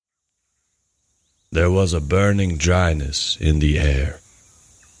There was a burning dryness in the air.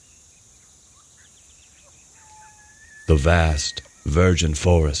 The vast, virgin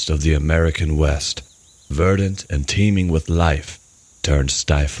forest of the American West, verdant and teeming with life, turned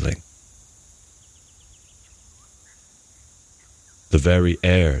stifling. The very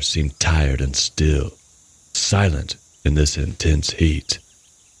air seemed tired and still, silent in this intense heat.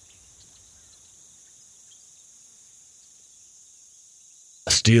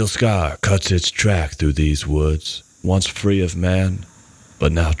 A steel scar cuts its track through these woods, once free of man,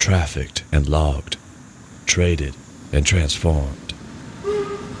 but now trafficked and logged, traded and transformed.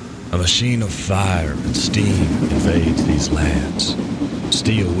 A machine of fire and steam invades these lands.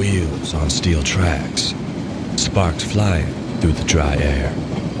 Steel wheels on steel tracks, sparks flying through the dry air.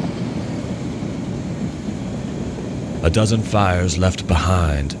 A dozen fires left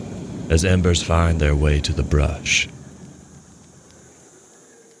behind as embers find their way to the brush.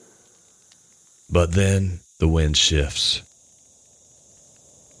 But then the wind shifts.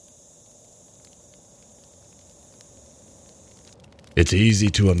 It's easy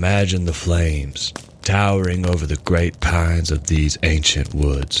to imagine the flames towering over the great pines of these ancient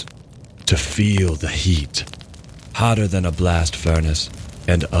woods, to feel the heat, hotter than a blast furnace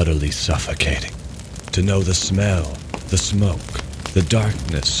and utterly suffocating, to know the smell, the smoke, the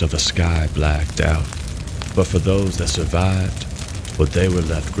darkness of a sky blacked out. But for those that survived, what they were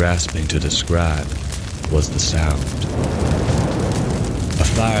left grasping to describe was the sound. A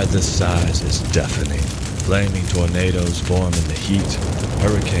fire this size is deafening. Flaming tornadoes form in the heat,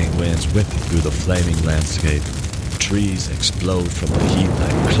 hurricane winds whip through the flaming landscape, trees explode from the heat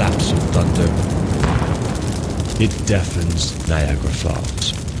like claps of thunder. It deafens Niagara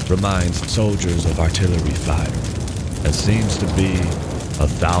Falls, reminds soldiers of artillery fire, and seems to be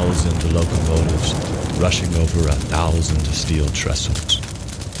 1,000 locomotives rushing over 1,000 steel trestles.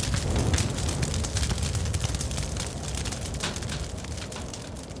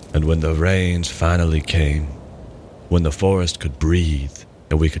 And when the rains finally came, when the forest could breathe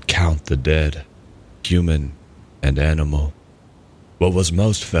and we could count the dead, human and animal, what was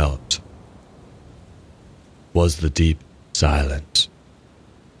most felt was the deep silence.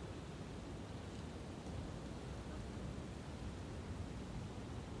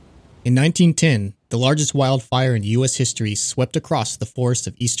 In 1910, the largest wildfire in U.S. history swept across the forests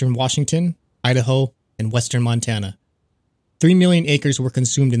of eastern Washington, Idaho, and western Montana. 3 million acres were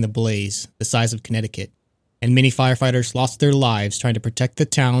consumed in the blaze, the size of Connecticut, and many firefighters lost their lives trying to protect the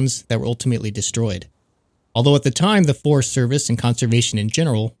towns that were ultimately destroyed. Although at the time the Forest Service and conservation in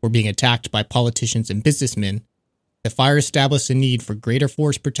general were being attacked by politicians and businessmen, the fire established a need for greater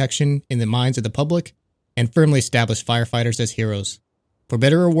forest protection in the minds of the public and firmly established firefighters as heroes. For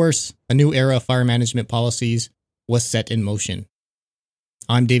better or worse, a new era of fire management policies was set in motion.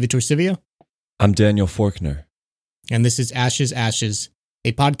 I'm David Torsivia. I'm Daniel Forkner. And this is Ashes, Ashes,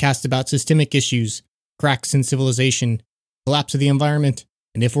 a podcast about systemic issues, cracks in civilization, collapse of the environment,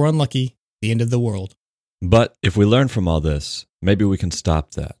 and if we're unlucky, the end of the world. But if we learn from all this, maybe we can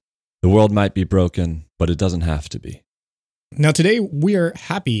stop that. The world might be broken, but it doesn't have to be. Now today, we are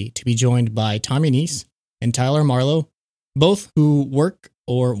happy to be joined by Tommy Neese and Tyler Marlowe, both who work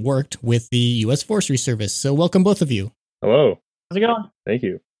or worked with the U.S. Forestry Service. So welcome both of you. Hello. How's it going? Thank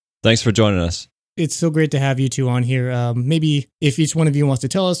you. Thanks for joining us. It's so great to have you two on here. Maybe if each one of you wants to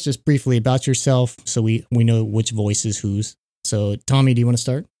tell us just briefly about yourself so we know which voice is whose. So Tommy, do you want to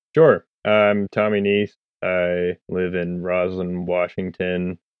start? Sure. I'm Tommy Neese. I live in Roslyn,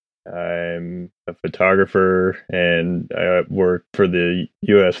 Washington. I'm a photographer and I work for the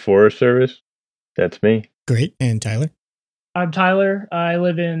U.S. Forest Service. That's me. Great. And Tyler? I'm Tyler. I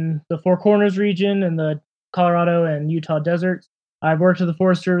live in the Four Corners region in the Colorado and Utah deserts. I've worked with the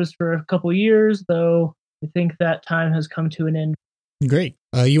Forest Service for a couple of years, though I think that time has come to an end. Great.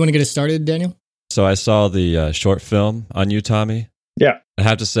 You want to get us started, Daniel? So I saw the short film on you, Tommy. Yeah. I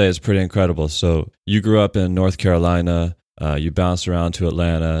have to say it's pretty incredible. So you grew up in North Carolina, you bounced around to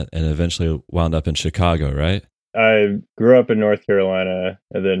Atlanta, and eventually wound up in Chicago, right? I grew up in North Carolina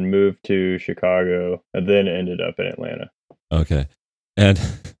and then moved to Chicago and then ended up in Atlanta. Okay.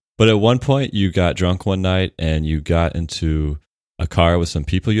 But at one point you got drunk one night and you got into a car with some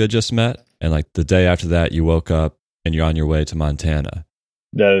people you had just met, and like the day after that you woke up and you're on your way to Montana.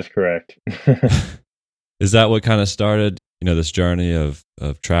 That is correct. Is that what kind of started, this journey of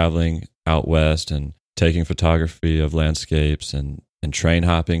traveling out west and taking photography of landscapes and train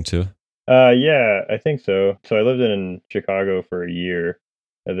hopping too? Yeah, I think so. So I lived in Chicago for a year,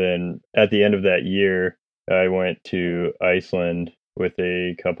 and then at the end of that year, I went to Iceland with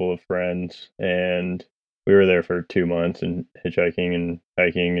a couple of friends, and we were there for 2 months and hitchhiking and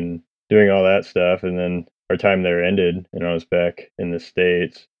hiking and doing all that stuff. And then our time there ended and I was back in the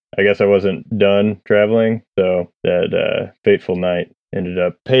States. I guess I wasn't done traveling. So that fateful night ended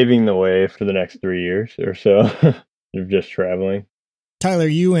up paving the way for the next 3 years or so of just traveling. Tyler,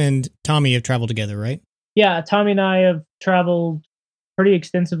 you and Tommy have traveled together, right? Yeah, Tommy and I have traveled pretty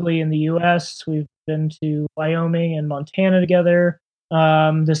extensively in the U.S. We've been to Wyoming and Montana together.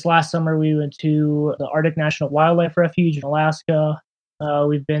 This last summer, we went to the Arctic National Wildlife Refuge in Alaska.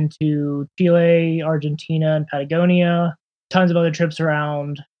 We've been to Chile, Argentina, and Patagonia. Tons of other trips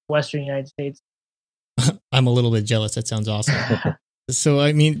around Western United States. I'm a little bit jealous. That sounds awesome. So,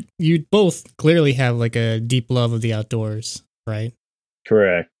 I mean, you both clearly have like a deep love of the outdoors, right?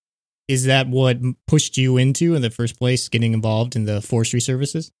 Correct. Is that what pushed you into in the first place, getting involved in the forestry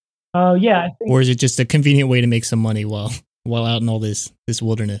services? Yeah. I think, or is it just a convenient way to make some money while out in all this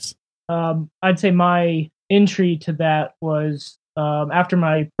wilderness? I'd say my entry to that was after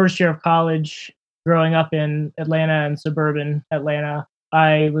my first year of college, growing up in Atlanta and suburban Atlanta.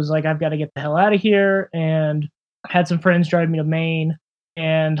 I was like, I've got to get the hell out of here, and had some friends drive me to Maine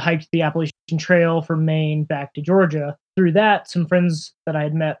and hiked the Appalachian Trail from Maine back to Georgia. Through that, some friends that I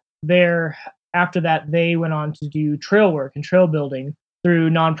had met there, after that, they went on to do trail work and trail building through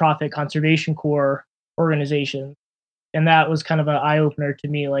nonprofit Conservation Corps organizations. And that was kind of an eye-opener to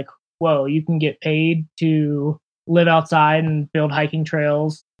me, like, whoa, you can get paid to live outside and build hiking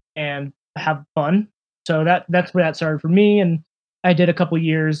trails and have fun. So that's where that started for me. And I did a couple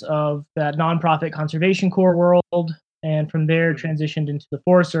years of that nonprofit Conservation Corps world, and from there transitioned into the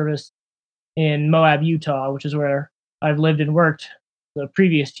Forest Service in Moab, Utah, which is where I've lived and worked the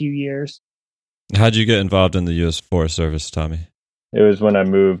previous few years. How'd you get involved in the U.S. Forest Service, Tommy? It was when I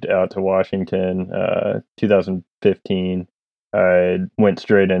moved out to Washington, 2015. I went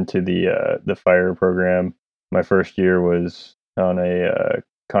straight into the fire program. My first year was on a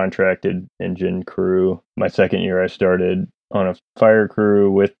contracted engine crew. My second year, I started on a fire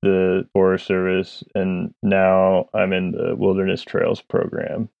crew with the Forest Service, and now I'm in the Wilderness Trails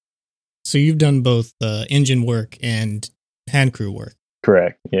program. So you've done both engine work and hand crew work.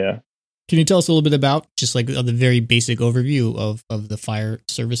 Correct, yeah. Can you tell us a little bit about just like the very basic overview of the fire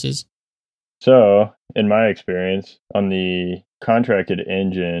services? So, in my experience, on the contracted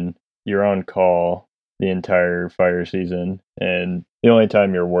engine, you're on call the entire fire season, and the only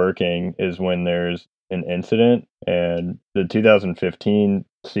time you're working is when there's an incident. And the 2015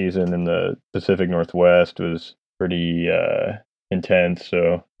 season in the Pacific Northwest was pretty intense,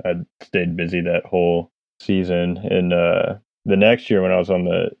 so I stayed busy that whole season. And the next year when I was on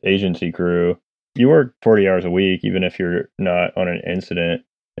the agency crew, you work 40 hours a week, even if you're not on an incident.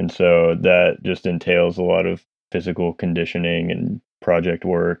 And so that just entails a lot of physical conditioning and project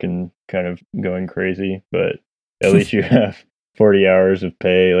work and kind of going crazy. But at least you have 40 hours of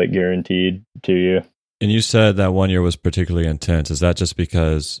pay, like, guaranteed to you. And you said that 1 year was particularly intense. Is that just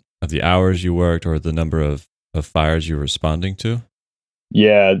because of the hours you worked or the number of fires you were responding to?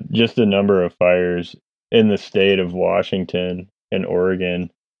 Yeah, just the number of fires in the state of Washington and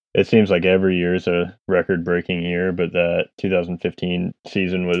Oregon. It seems like every year is a record-breaking year, but that 2015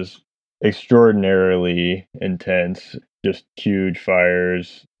 season was extraordinarily intense, just huge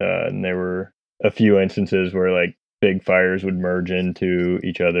fires. And there were a few instances where like big fires would merge into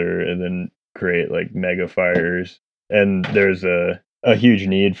each other and then create like mega fires. And there's a huge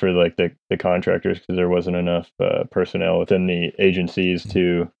need for like the contractors because there wasn't enough personnel within the agencies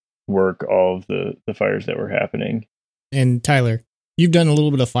to work all of the fires that were happening. And Tyler, you've done a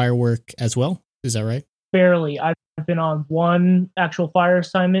little bit of fire work as well. Is that right? Barely. I've been on one actual fire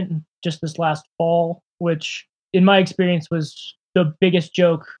assignment just this last fall, which in my experience was the biggest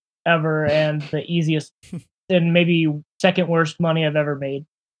joke ever and the easiest and maybe second worst money I've ever made.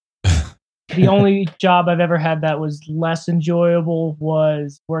 The only job I've ever had that was less enjoyable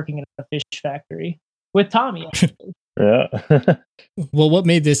was working in a fish factory with Tommy. Yeah. Well, what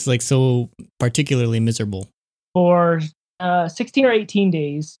made this like so particularly miserable? For 16 or 18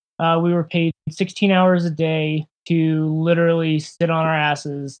 days, we were paid 16 hours a day to literally sit on our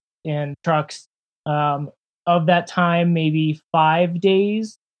asses in trucks. Of that time, maybe 5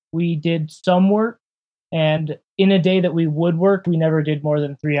 days, we did some work. And in a day that we would work, we never did more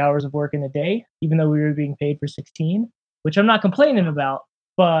than 3 hours of work in a day, even though we were being paid for 16, which I'm not complaining about,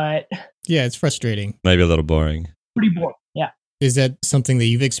 but... Yeah, it's frustrating. Maybe a little boring. Pretty boring, yeah. Is that something that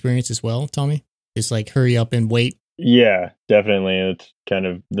you've experienced as well, Tommy? Just like hurry up and wait? Yeah, definitely. It's kind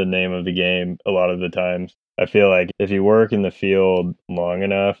of the name of the game a lot of the times. I feel like if you work in the field long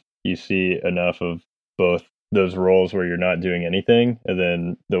enough, you see enough of both those roles where you're not doing anything and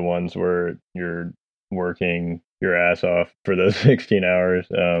then the ones where you're working your ass off for those 16 hours.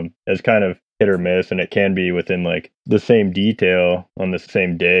 It's kind of hit or miss, and it can be within like the same detail on the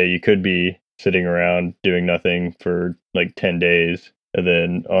same day. You could be sitting around doing nothing for like 10 days. And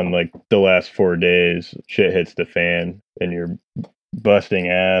then on like the last 4 days, shit hits the fan and you're busting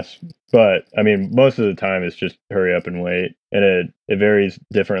ass. But I mean, most of the time it's just hurry up and wait. And it varies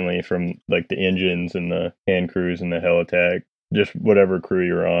differently from like the engines and the hand crews and the hell attack, just whatever crew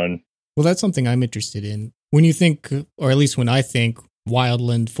you're on. Well, that's something I'm interested in. When you think, or at least when I think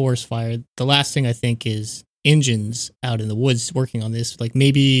wildland forest fire, the last thing I think is engines out in the woods working on this, like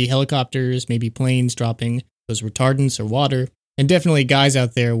maybe helicopters, maybe planes dropping those retardants or water, and definitely guys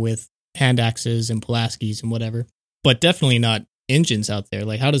out there with hand axes and Pulaskis and whatever, but definitely not engines out there.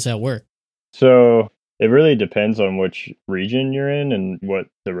 Like, how does that work? So it really depends on which region you're in and what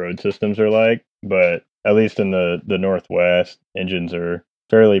the road systems are like. But at least in the Northwest, engines are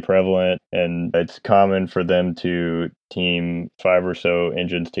fairly prevalent, and it's common for them to team 5 or so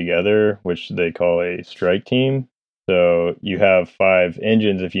engines together, which they call a strike team. So you have 5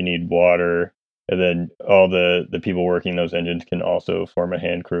 engines if you need water, and then all the people working those engines can also form a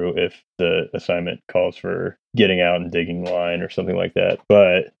hand crew if the assignment calls for getting out and digging line or something like that.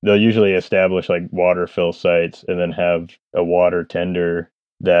 But they'll usually establish like water fill sites and then have a water tender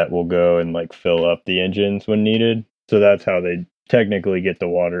that will go and like fill up the engines when needed. So that's how they technically get the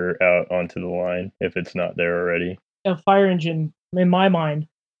water out onto the line if it's not there already. A fire engine, in my mind,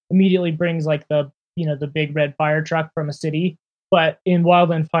 immediately brings like the big red fire truck from a city. But in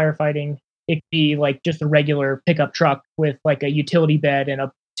wildland firefighting, it could be like just a regular pickup truck with like a utility bed and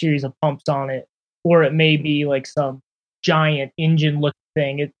a series of pumps on it. Or it may be like some giant engine looking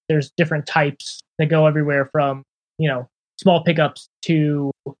thing. There's different types that go everywhere from, small pickups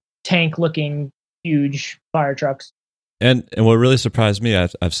to tank looking huge fire trucks. And what really surprised me,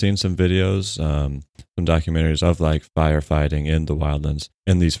 I've seen some videos, some documentaries of like firefighting in the wildlands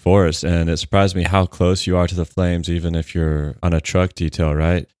in these forests, and it surprised me how close you are to the flames, even if you're on a truck detail,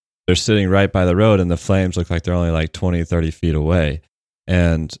 right? They're sitting right by the road, and the flames look like they're only like 20, 30 feet away.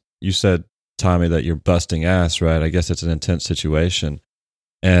 And you said, Tommy, that you're busting ass, right? I guess it's an intense situation.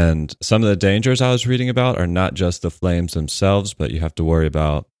 And some of the dangers I was reading about are not just the flames themselves, but you have to worry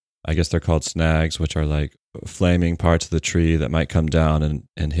about, I guess they're called snags, which are like flaming parts of the tree that might come down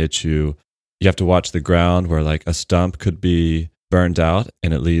and hit you. You have to watch the ground where like a stump could be burned out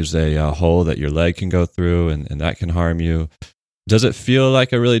and it leaves a hole that your leg can go through, and that can harm you. Does it feel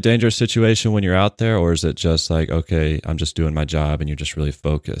like a really dangerous situation when you're out there, or is it just like, okay, I'm just doing my job and you're just really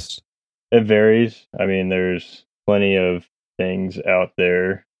focused? It varies. I mean, there's plenty of things out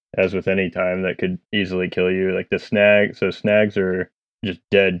there, as with any time, that could easily kill you. Like the snag. So snags are just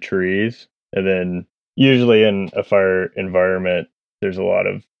dead trees. And then usually in a fire environment, there's a lot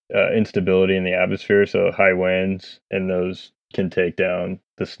of instability in the atmosphere. So high winds, and those can take down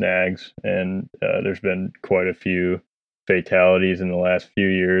the snags. And there's been quite a few fatalities in the last few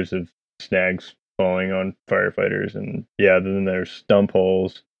years of snags falling on firefighters. And yeah, then there's stump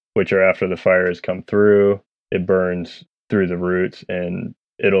holes, which are after the fire has come through, it burns through the roots and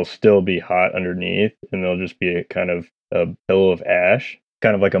it'll still be hot underneath, and there'll just be a kind of a pillow of ash,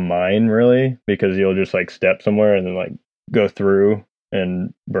 kind of like a mine, really, because you'll just like step somewhere and then like go through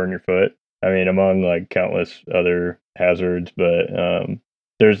and burn your foot. I mean, among like countless other hazards, but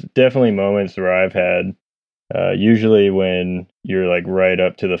there's definitely moments where I've had, usually when you're like right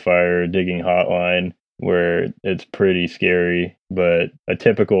up to the fire digging hotline, where it's pretty scary, but a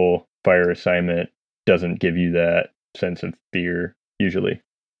typical fire assignment doesn't give you that sense of fear usually.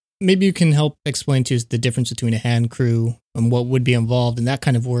 Maybe you can help explain to us the difference between a hand crew and what would be involved in that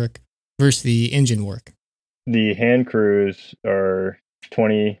kind of work versus the engine work. The hand crews are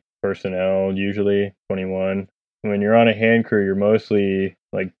 20 personnel, usually 21. When you're on a hand crew, you're mostly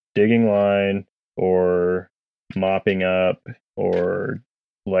like digging line or mopping up or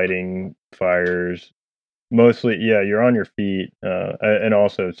lighting fires. Mostly, yeah, you're on your feet and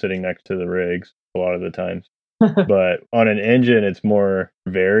also sitting next to the rigs a lot of the times. But on an engine, it's more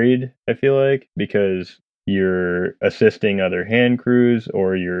varied, I feel like, because you're assisting other hand crews,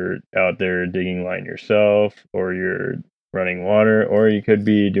 or you're out there digging line yourself, or you're running water, or you could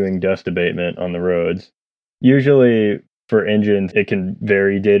be doing dust abatement on the roads. Usually for engines, it can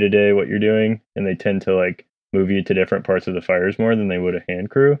vary day to day what you're doing, and they tend to like move you to different parts of the fires more than they would a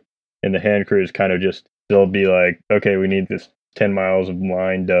hand crew. And the hand crew is kind of just, they'll be like, okay, we need this 10 miles of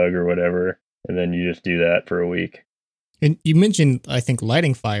line dug or whatever. And then you just do that for a week. And you mentioned, I think,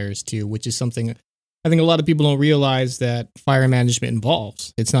 lighting fires too, which is something I think a lot of people don't realize that fire management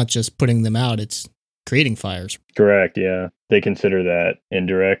involves. It's not just putting them out, it's creating fires. Correct, yeah. They consider that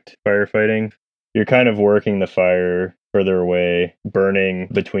indirect firefighting. you're kind of working the fire further away, burning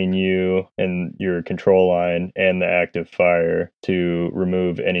between you and your control line and the active fire to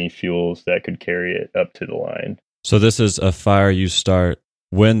remove any fuels that could carry it up to the line. So this is a fire you start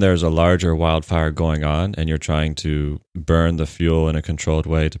when there's a larger wildfire going on and you're trying to burn the fuel in a controlled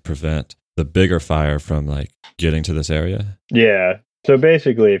way to prevent the bigger fire from like getting to this area? Yeah. So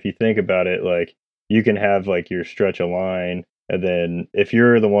basically, if you think about it, like you can have like your stretch of line, and then if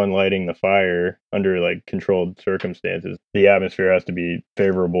you're the one lighting the fire under like controlled circumstances, the atmosphere has to be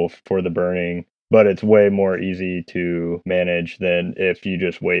favorable for the burning, but it's way more easy to manage than if you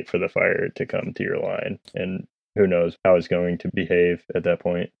just wait for the fire to come to your line. And who knows how it's going to behave at that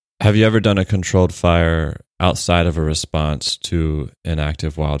point. Have you ever done a controlled fire outside of a response to an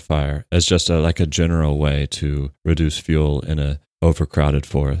active wildfire as just like a general way to reduce fuel in a overcrowded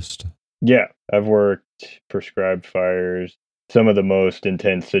forest? Yeah, I've worked prescribed fires. Some of the most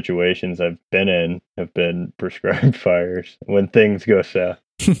intense situations I've been in have been prescribed fires when things go south.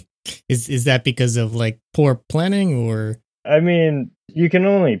 Is that because of like poor planning or? I mean, you can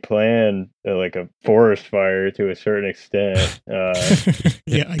only plan like a forest fire to a certain extent.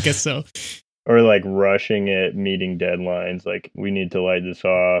 Yeah, I guess so. Or like rushing it, meeting deadlines. Like we need to light this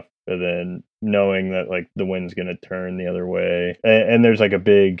off, and then knowing that like the wind's going to turn the other way. And there's like a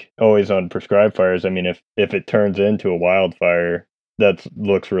big always on prescribed fires. I mean, if it turns into a wildfire, that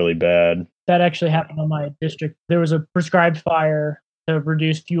looks really bad. That actually happened on my district. There was a prescribed fire to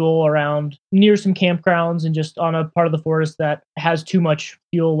reduce fuel around near some campgrounds and just on a part of the forest that has too much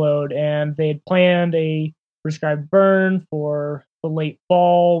fuel load. And they had planned a prescribed burn for the late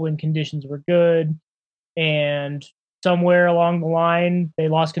fall when conditions were good. And somewhere along the line, they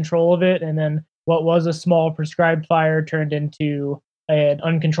lost control of it. And then what was a small prescribed fire turned into an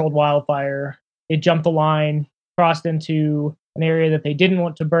uncontrolled wildfire. It jumped the line, crossed into an area that they didn't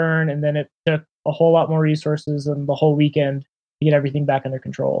want to burn. And then it took a whole lot more resources and the whole weekend to get everything back under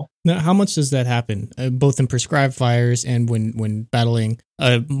control. Now, how much does that happen, both in prescribed fires and when battling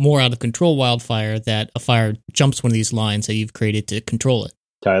a more out of control wildfire, that a fire jumps one of these lines that you've created to control it?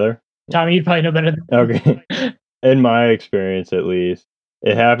 Tyler? Tommy, you'd probably know better than Okay. In my experience, at least,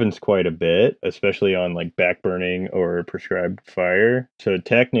 it happens quite a bit, especially on like backburning or prescribed fire. So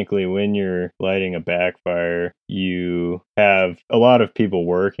technically, when you're lighting a backfire, you have a lot of people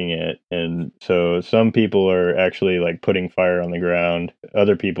working it. And so some people are actually like putting fire on the ground.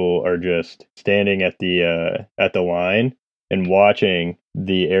 Other people are just standing at the line and watching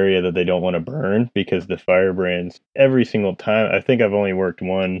the area that they don't want to burn, because the fire brands every single time. I think I've only worked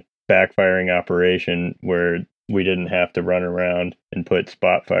one backfiring operation where we didn't have to run around and put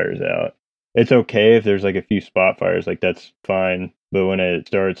spot fires out. It's okay if there's like a few spot fires, like that's fine. But when it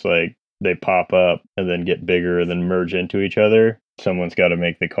starts like they pop up and then get bigger and then merge into each other, someone's got to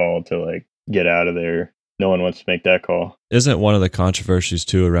make the call to like get out of there. No one wants to make that call. Isn't one of the controversies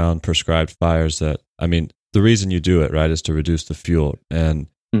too around prescribed fires that, I mean, the reason you do it, right, is to reduce the fuel. And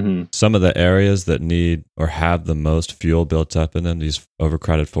some of the areas that need or have the most fuel built up in them, these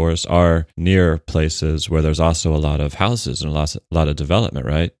overcrowded forests, are near places where there's also a lot of houses and a lot of development,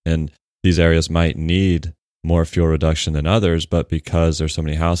 right? And these areas might need more fuel reduction than others, but because there's so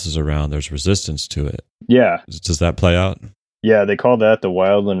many houses around, there's resistance to it. Yeah. Does that play out? Yeah, they call that the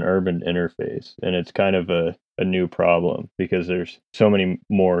wildland-urban interface, and it's kind of a new problem because there's so many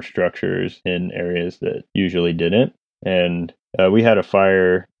more structures in areas that usually didn't. And we had a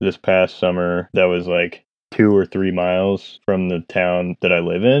fire this past summer that was like 2 or 3 miles from the town that I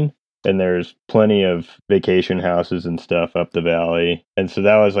live in. And there's plenty of vacation houses and stuff up the valley. And so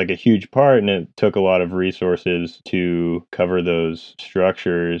that was like a huge part. And it took a lot of resources to cover those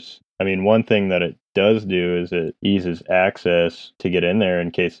structures. I mean, one thing that it does do is it eases access to get in there in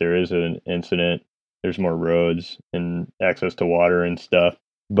case there is an incident. There's more roads and access to water and stuff.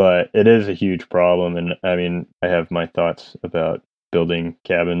 But it is a huge problem. And I mean, I have my thoughts about building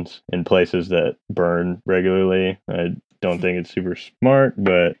cabins in places that burn regularly. I don't think it's super smart,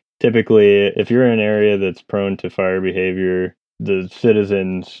 but typically, if you're in an area that's prone to fire behavior, the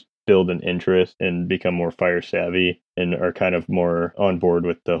citizens build an interest and become more fire savvy and are kind of more on board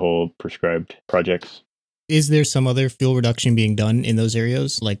with the whole prescribed projects. Is there some other fuel reduction being done in those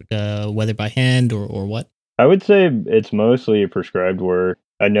areas, like whether by hand or what? I would say it's mostly prescribed work.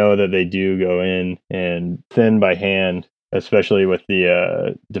 I know that they do go in and thin by hand, especially with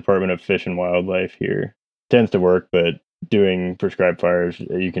the Department of Fish and Wildlife here. It tends to work, but doing prescribed fires,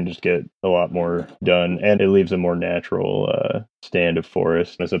 you can just get a lot more done, and it leaves a more natural stand of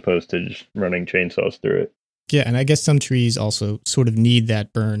forest as opposed to just running chainsaws through it. Yeah, and I guess some trees also sort of need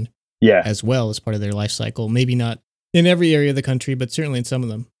that burn as well as part of their life cycle. Maybe not in every area of the country, but certainly in some of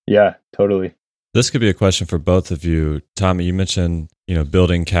them. Yeah, totally. This could be a question for both of you. Tommy, you mentioned,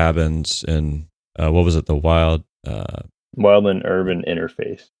 building cabins in, what was it, the wildland urban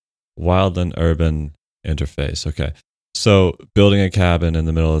interface. Wildland urban interface. Okay. So building a cabin in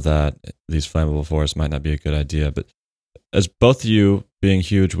the middle of these flammable forests might not be a good idea. But as both of you being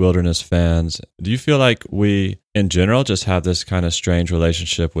huge wilderness fans, do you feel like we, in general, just have this kind of strange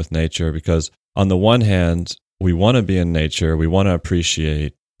relationship with nature? Because on the one hand, we want to be in nature, we want to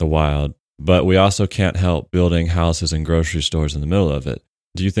appreciate the wild, but we also can't help building houses and grocery stores in the middle of it.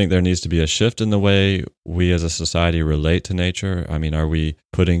 Do you think there needs to be a shift in the way we as a society relate to nature? I mean, are we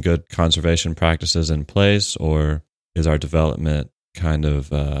putting good conservation practices in place, or is our development kind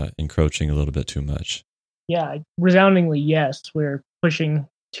of encroaching a little bit too much? Yeah, resoundingly yes. We're pushing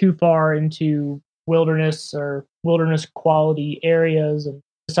too far into wilderness or wilderness quality areas and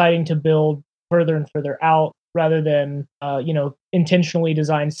deciding to build further and further out rather than, intentionally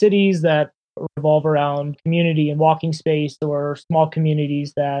design cities that revolve around community and walking space, or small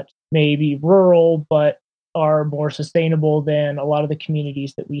communities that may be rural but are more sustainable than a lot of the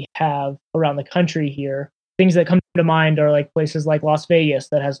communities that we have around the country here. Things that come to mind are like places like Las Vegas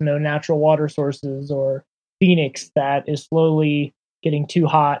that has no natural water sources, or Phoenix that is slowly getting too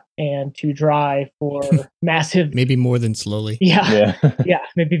hot and too dry for massive. Maybe more than slowly. Yeah. Yeah,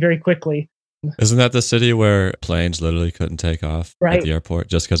 maybe very quickly. Isn't that the city where planes literally couldn't take off at the airport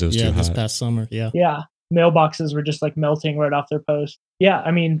just because it was too hot? Yeah, this past summer, yeah. Yeah, mailboxes were just like melting right off their post. Yeah,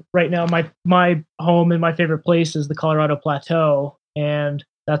 I mean, right now my home and my favorite place is the Colorado Plateau, and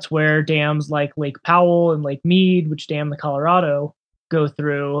that's where dams like Lake Powell and Lake Mead, which dam the Colorado, go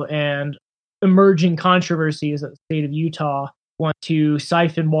through. And emerging controversies that the state of Utah want to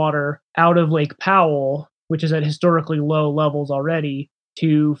siphon water out of Lake Powell, which is at historically low levels already,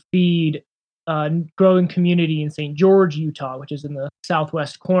 to feed a growing community in St. George, Utah, which is in the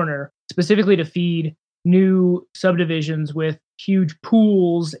southwest corner, specifically to feed new subdivisions with huge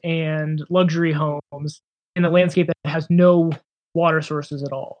pools and luxury homes in a landscape that has no water sources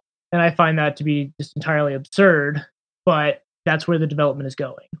at all. And I find that to be just entirely absurd, but that's where the development is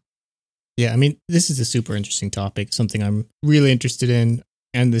going. Yeah, I mean, this is a super interesting topic, something I'm really interested in.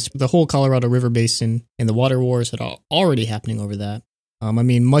 And the whole Colorado River Basin and the water wars that are already happening over that. I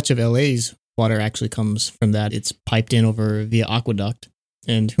mean, much of LA's water actually comes from that. It's piped in over via aqueduct.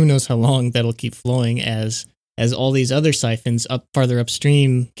 And who knows how long that'll keep flowing as all these other siphons farther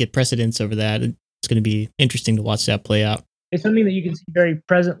upstream get precedence over that. It's going to be interesting to watch that play out. It's something that you can see very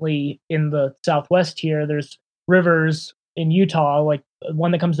presently in the Southwest here. There's rivers in Utah, like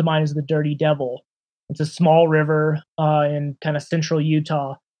one that comes to mind is the Dirty Devil. It's a small river in kind of central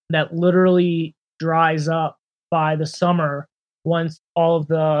Utah that literally dries up by the summer once all of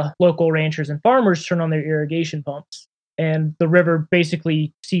the local ranchers and farmers turn on their irrigation pumps. And the river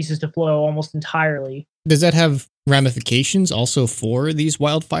basically ceases to flow almost entirely. Does that have ramifications also for these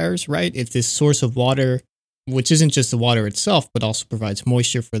wildfires, right? If this source of water, which isn't just the water itself, but also provides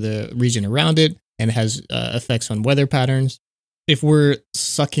moisture for the region around it and has effects on weather patterns, if we're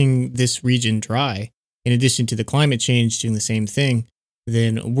sucking this region dry, in addition to the climate change doing the same thing,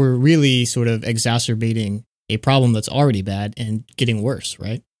 then we're really sort of exacerbating a problem that's already bad and getting worse,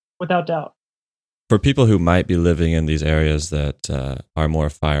 right? Without doubt. For people who might be living in these areas that are more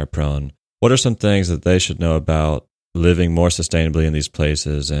fire prone, what are some things that they should know about living more sustainably in these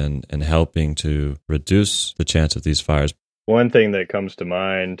places and helping to reduce the chance of these fires? One thing that comes to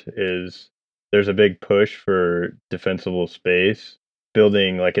mind is there's a big push for defensible space,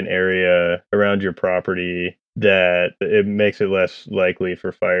 building like an area around your property that it makes it less likely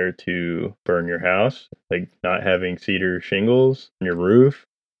for fire to burn your house, like not having cedar shingles on your roof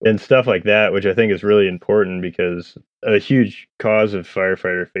and stuff like that, which I think is really important because a huge cause of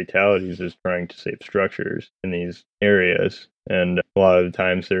firefighter fatalities is trying to save structures in these areas. And a lot of the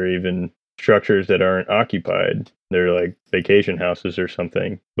times they're even structures that aren't occupied. They're like vacation houses or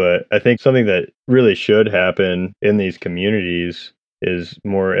something. But I think something that really should happen in these communities is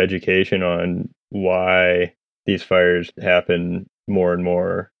more education on why these fires happen more and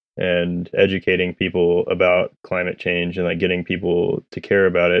more, and educating people about climate change and like getting people to care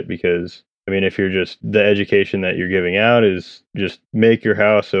about it. Because I mean, if you're just, the education that you're giving out is just make your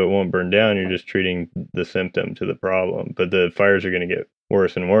house so it won't burn down, you're just treating the symptom to the problem. But the fires are going to get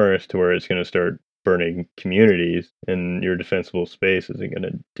worse and worse to where it's going to start burning communities, and your defensible space isn't going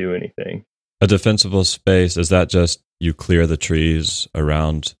to do anything. A defensible space, is that just you clear the trees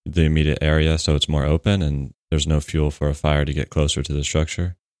around the immediate area so it's more open and there's no fuel for a fire to get closer to the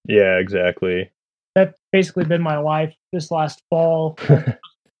structure? Yeah, exactly. That's basically been my life this last fall.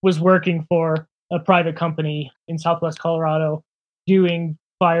 Was working for a private company in Southwest Colorado doing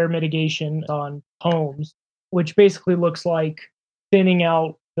fire mitigation on homes, which basically looks like thinning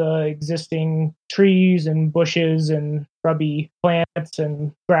out the existing trees and bushes and shrubby plants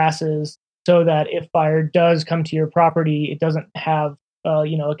and grasses so that if fire does come to your property, it doesn't have a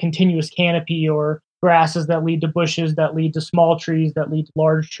continuous canopy or grasses that lead to bushes that lead to small trees that lead to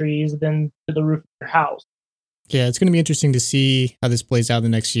large trees, then to the roof of your house. Yeah, it's going to be interesting to see how this plays out in the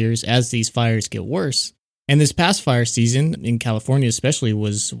next years as these fires get worse. And this past fire season in California especially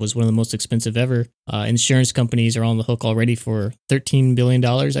was one of the most expensive ever. Insurance companies are on the hook already for $13 billion,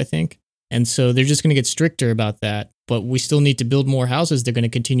 I think. And so they're just going to get stricter about that. But we still need to build more houses. They're going to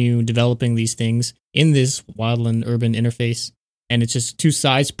continue developing these things in this wildland-urban interface. And it's just two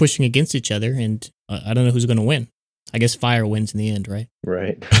sides pushing against each other. And I don't know who's going to win. I guess fire wins in the end, right?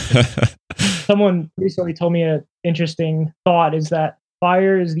 Right. Someone recently told me an interesting thought is that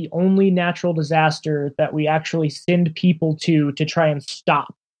fire is the only natural disaster that we actually send people to try and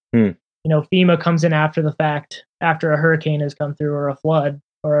stop. FEMA comes in after the fact, after a hurricane has come through or a flood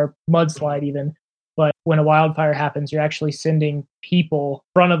or a mudslide even. But when a wildfire happens, you're actually sending people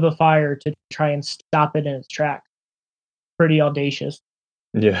in front of the fire to try and stop it in its tracks. Pretty audacious.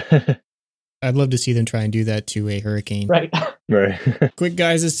 Yeah. I'd love to see them try and do that to a hurricane. Right. Right. Quick,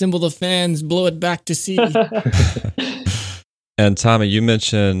 guys, assemble the fans, blow it back to sea. And Tommy, you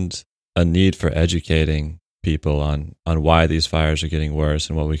mentioned a need for educating people on why these fires are getting worse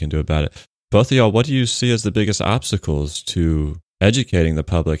and what we can do about it. Both of y'all, what do you see as the biggest obstacles to educating the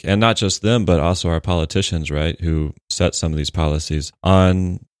public, and not just them, but also our politicians, right, who set some of these policies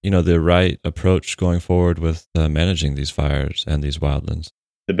on, the right approach going forward with managing these fires and these wildlands?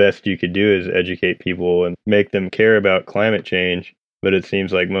 The best you could do is educate people and make them care about climate change. But it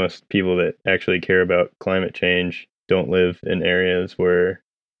seems like most people that actually care about climate change don't live in areas where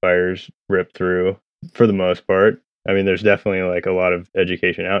fires rip through for the most part. I mean, there's definitely like a lot of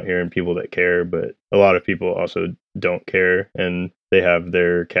education out here and people that care, but a lot of people also don't care, and they have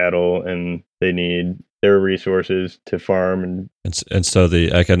their cattle and they need their resources to farm. And so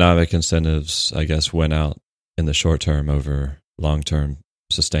the economic incentives, I guess, went out in the short term over long-term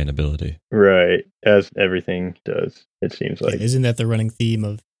sustainability. Right. As everything does, it seems like. Yeah, isn't that the running theme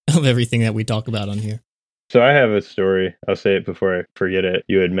of everything that we talk about on here? So I have a story. I'll say it before I forget it.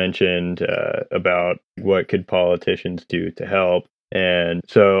 You had mentioned about what could politicians do to help. And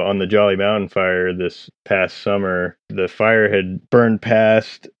so on the Jolly Mountain fire this past summer, the fire had burned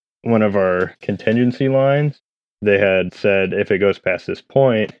past one of our contingency lines. They had said, if it goes past this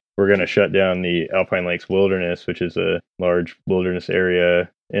point, we're going to shut down the Alpine Lakes Wilderness, which is a large wilderness area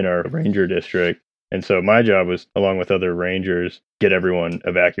in our ranger district. And so my job was, along with other rangers, get everyone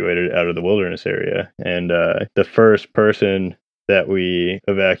evacuated out of the wilderness area. And the first person that we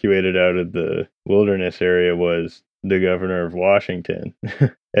evacuated out of the wilderness area was the governor of Washington.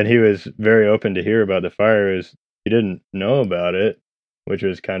 And he was very open to hear about the fires. He didn't know about it, which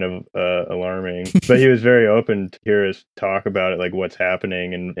was kind of alarming. But he was very open to hear us talk about it, like what's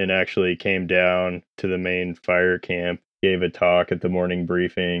happening, and actually came down to the main fire camp, gave a talk at the morning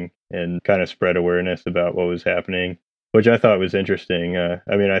briefing, and kind of spread awareness about what was happening, which I thought was interesting. I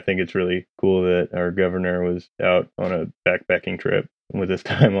think it's really cool that our governor was out on a backpacking trip with his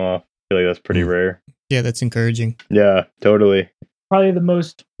time off. I feel like that's pretty rare. Yeah, that's encouraging. Yeah, totally. Probably the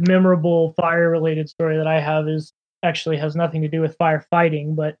most memorable fire-related story that I have actually has nothing to do with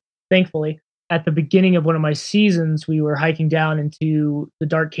firefighting, but thankfully, at the beginning of one of my seasons, we were hiking down into the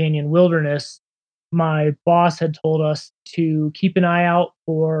Dark Canyon Wilderness. My boss had told us to keep an eye out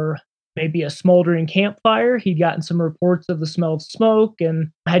for maybe a smoldering campfire. He'd gotten some reports of the smell of smoke and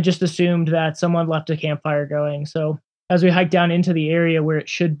had just assumed that someone left a campfire going. So as we hiked down into the area where it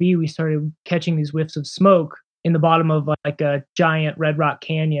should be, we started catching these whiffs of smoke in the bottom of like a giant red rock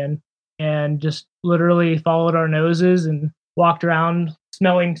canyon, and just literally followed our noses and walked around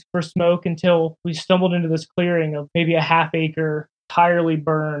smelling for smoke until we stumbled into this clearing of maybe a half-acre, entirely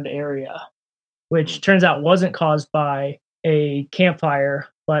burned area, which turns out wasn't caused by a campfire,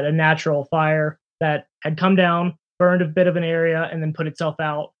 but a natural fire that had come down, burned a bit of an area, and then put itself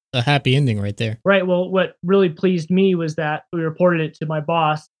out. A happy ending right there. Right. Well, what really pleased me was that we reported it to my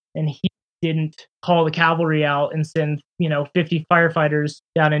boss, and he didn't call the cavalry out and send, 50 firefighters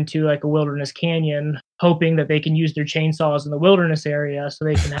down into like a wilderness canyon, hoping that they can use their chainsaws in the wilderness area so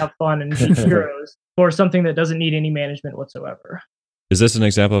they can have fun and be heroes for something that doesn't need any management whatsoever. Is this an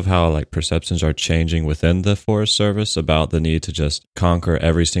example of how perceptions are changing within the Forest Service about the need to just conquer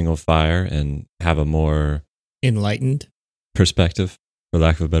every single fire and have a more enlightened perspective, for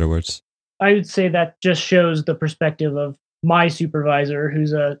lack of better words? I would say that just shows the perspective of my supervisor,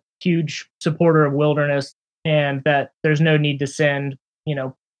 who's a huge supporter of wilderness, and that there's no need to send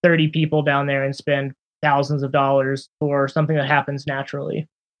 30 people down there and spend thousands of dollars for something that happens naturally.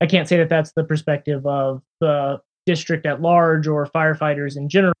 I can't say that that's the perspective of the district at large or firefighters in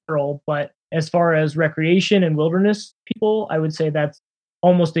general, but as far as recreation and wilderness people, I would say that's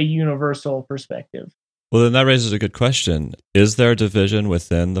almost a universal perspective. Well, then that raises a good question. Is there a division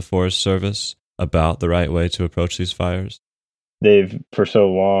within the Forest Service about the right way to approach these fires? They've, for so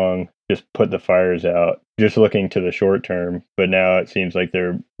long, just put the fires out, just looking to the short term. But now it seems like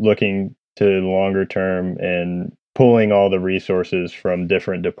they're looking to the longer term and pulling all the resources from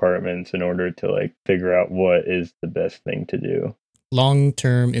different departments in order to figure out what is the best thing to do.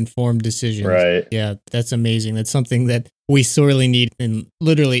 Long-term informed decisions. Right. Yeah, that's amazing. That's something that we sorely need in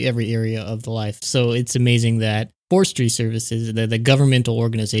literally every area of the life. So it's amazing that Forestry Services, the governmental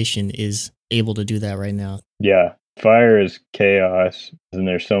organization, is able to do that right now. Yeah. Fire is chaos, and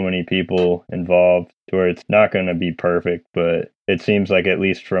there's so many people involved to where it's not going to be perfect, but it seems like, at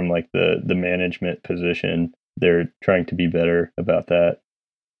least from the management position, they're trying to be better about that.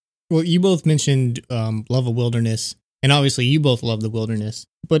 Well, you both mentioned love of wilderness, and obviously you both love the wilderness,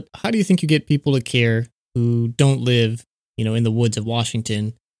 but how do you think you get people to care who don't live, in the woods of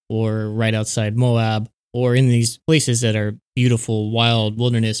Washington or right outside Moab or in these places that are beautiful, wild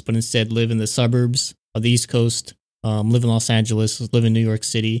wilderness, but instead live in the suburbs of the East Coast, live in Los Angeles, live in New York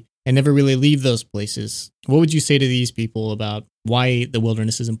City, and never really leave those places? What would you say to these people about why the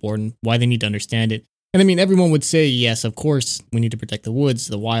wilderness is important, why they need to understand it? And I mean, everyone would say, yes, of course, we need to protect the woods,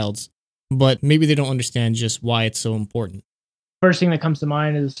 the wilds, but maybe they don't understand just why it's so important. First thing that comes to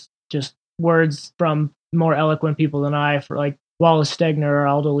mind is just words from more eloquent people than I, for Wallace Stegner or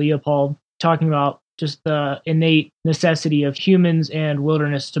Aldo Leopold, talking about just the innate necessity of humans and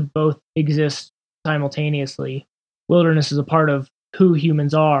wilderness to both exist simultaneously. Wilderness is a part of who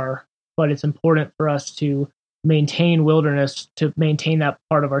humans are, but it's important for us to maintain wilderness, to maintain that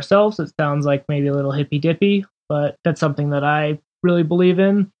part of ourselves. It sounds like maybe a little hippy dippy, but that's something that I really believe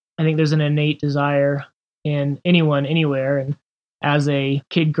in. I think there's an innate desire in anyone, anywhere. And as a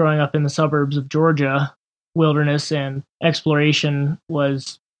kid growing up in the suburbs of Georgia, wilderness and exploration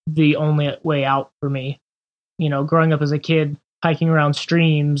was the only way out for me. Growing up as a kid, hiking around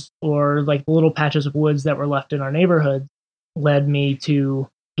streams or the little patches of woods that were left in our neighborhood led me to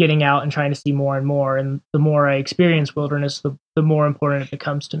getting out and trying to see more and more. And the more I experience wilderness, the more important it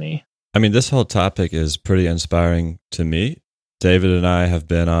becomes to me. I mean, this whole topic is pretty inspiring to me. David and I have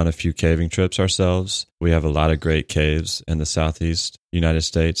been on a few caving trips ourselves. We have a lot of great caves in the Southeast United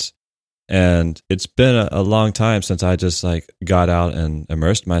States. And it's been a long time since I just got out and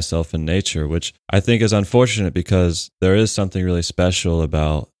immersed myself in nature, which I think is unfortunate because there is something really special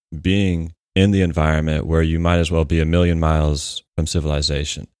about being in the environment where you might as well be a million miles from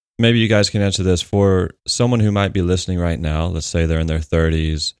civilization. Maybe you guys can answer this for someone who might be listening right now. Let's say they're in their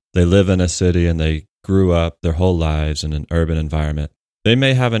 30s. They live in a city and they grew up their whole lives in an urban environment. They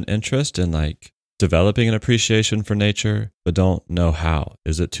may have an interest in developing an appreciation for nature, but don't know how.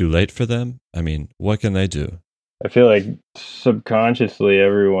 Is it too late for them? I mean, what can they do? I feel like subconsciously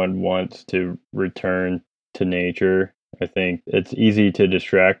everyone wants to return to nature. I think it's easy to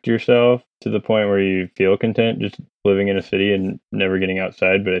distract yourself to the point where you feel content just living in a city and never getting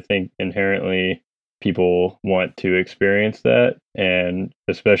outside. But I think inherently people want to experience that. And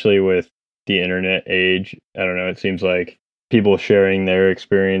especially with the internet age, I don't know, it seems like people sharing their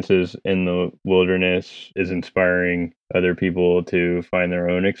experiences in the wilderness is inspiring other people to find their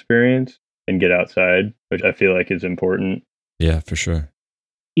own experience and get outside, which I feel like is important. Yeah, for sure.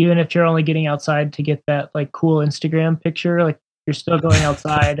 Even if you're only getting outside to get that cool Instagram picture, you're still going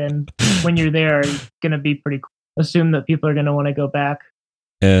outside. And when you're there, it's going to be pretty cool. Assume that people are going to want to go back.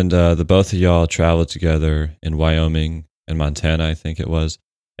 And the both of y'all traveled together in Wyoming and Montana, I think it was.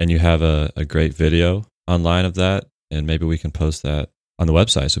 And you have a great video online of that. And maybe we can post that on the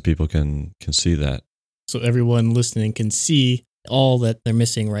website so people can see that. So everyone listening can see all that they're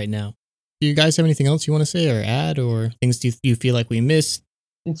missing right now. Do you guys have anything else you want to say or add, or things you feel like we missed?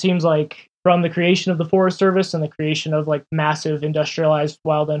 It seems like from the creation of the Forest Service and the creation of massive industrialized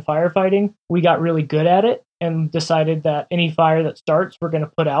wildland firefighting, we got really good at it and decided that any fire that starts, we're going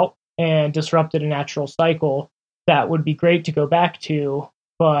to put out and disrupted a natural cycle that would be great to go back to.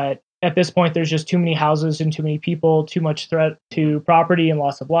 But at this point, there's just too many houses and too many people, too much threat to property and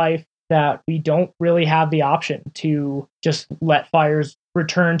loss of life that we don't really have the option to just let fires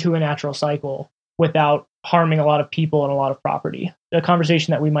return to a natural cycle without harming a lot of people and a lot of property. A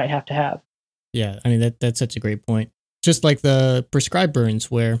conversation that we might have to have. Yeah, I mean, that's such a great point. Just like the prescribed burns,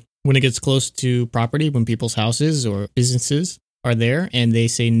 where when it gets close to property, when people's houses or businesses are there and they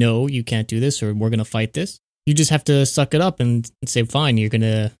say, no, you can't do this, or we're going to fight this, You just have to suck it up and say, fine, you're going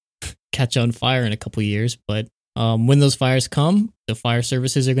to catch on fire in a couple of years. But when those fires come, the fire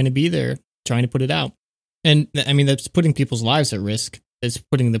services are going to be there trying to put it out. And I mean, that's putting people's lives at risk. It's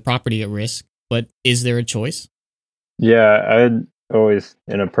putting the property at risk. But is there a choice? Yeah, I'd always,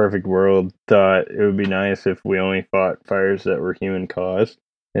 in a perfect world, thought it would be nice if we only fought fires that were human caused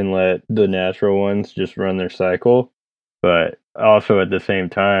and let the natural ones just run their cycle. But also at the same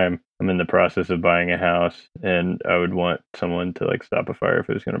time, I'm in the process of buying a house, and I would want someone to like stop a fire if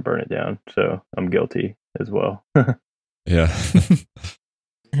it was going to burn it down. So I'm guilty as well. Yeah.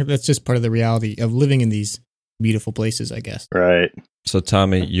 That's just part of the reality of living in these beautiful places, I guess. Right. So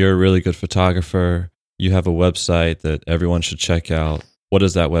Tommy, you're a really good photographer. You have a website that everyone should check out. What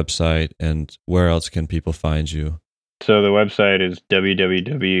is that website, and where else can people find you? So the website is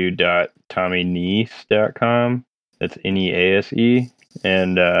www.tommynease.com. That's Nease.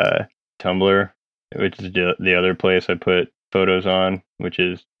 And Tumblr, which is the other place I put photos on, which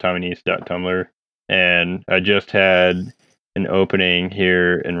is tommynease.tumblr. And I just had an opening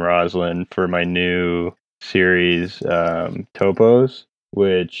here in Roslyn for my new series, Topos,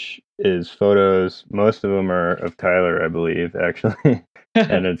 which is photos. Most of them are of Tyler, I believe, actually.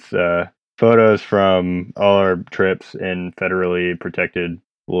 And it's photos from all our trips in federally protected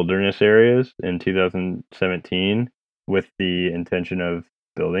wilderness areas in 2017 with the intention of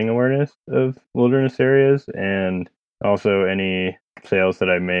building awareness of wilderness areas. And also any sales that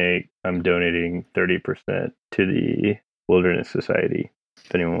I make, I'm donating 30% to the Wilderness Society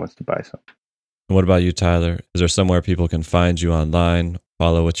if anyone wants to buy some. And what about you, Tyler? Is there somewhere people can find you online,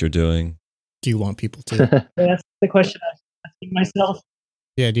 follow what you're doing? Do you want people to? That's the question I'm asking myself.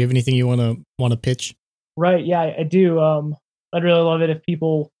 Yeah. Do you have anything you want to pitch? Right. Yeah, I do. I'd really love it if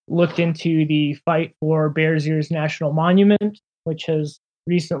people looked into the fight for Bears Ears National Monument, which has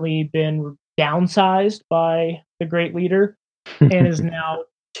recently been downsized by the great leader and is now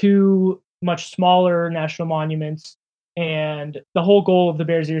 2 much smaller national monuments. And the whole goal of the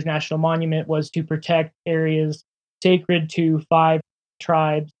Bears Ears National Monument was to protect areas sacred to 5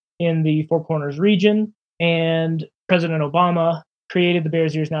 tribes in the Four Corners region. And President Obama created the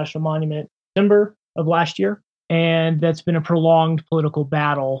Bears Ears National Monument in December of last year. And that's been a prolonged political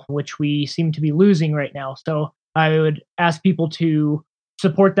battle, which we seem to be losing right now. So I would ask people to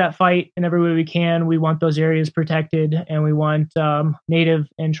support that fight in every way we can. We want those areas protected, and we want native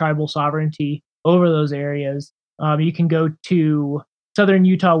and tribal sovereignty over those areas. You can go to Southern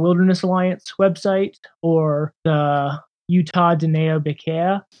Utah Wilderness Alliance website or the Utah Dineo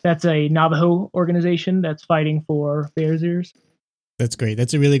Bikea. That's a Navajo organization that's fighting for Bears Ears. That's great.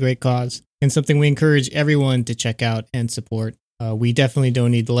 That's a really great cause and something we encourage everyone to check out and support. We definitely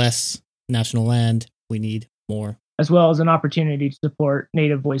don't need less national land. We need more. As well as an opportunity to support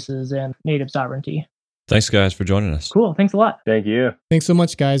Native voices and Native sovereignty. Thanks, guys, for joining us. Cool. Thanks a lot. Thank you. Thanks so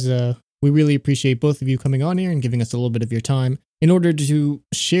much, guys. We really appreciate both of you coming on here and giving us a little bit of your time in order to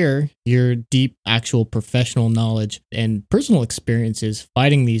share your deep, actual professional knowledge and personal experiences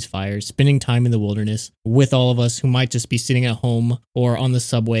fighting these fires, spending time in the wilderness with all of us who might just be sitting at home or on the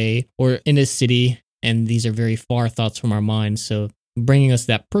subway or in a city. And these are very far thoughts from our minds. So bringing us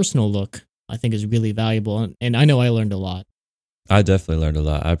that personal look, I think, is really valuable. And I know I learned a lot. I definitely learned a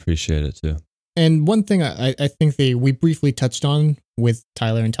lot. I appreciate it too. And one thing I think we briefly touched on with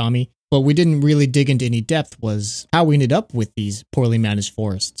Tyler and Tommy, but we didn't really dig into any depth, was how we ended up with these poorly managed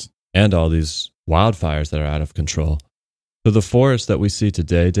forests. And all these wildfires that are out of control. So the forests that we see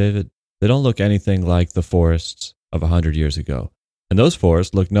today, David, they don't look anything like the forests of 100 years ago. And those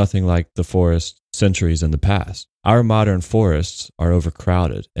forests look nothing like the forests centuries in the past. Our modern forests are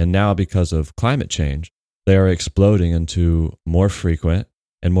overcrowded, and now because of climate change, they are exploding into more frequent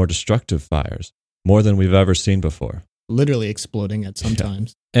and more destructive fires, more than we've ever seen before. Literally exploding at some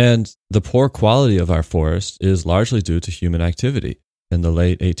times. And the poor quality of our forests is largely due to human activity. In the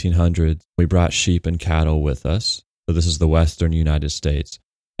late 1800s, we brought sheep and cattle with us. So this is the western United States.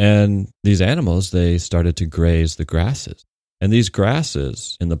 And these animals, they started to graze the grasses. And these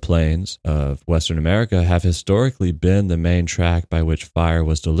grasses in the plains of Western America have historically been the main track by which fire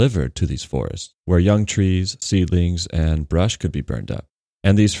was delivered to these forests, where young trees, seedlings, and brush could be burned up.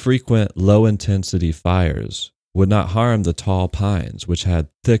 And these frequent low-intensity fires would not harm the tall pines, which had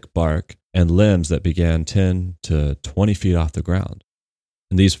thick bark and limbs that began 10 to 20 feet off the ground.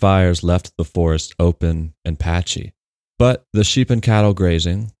 And these fires left the forest open and patchy. But the sheep and cattle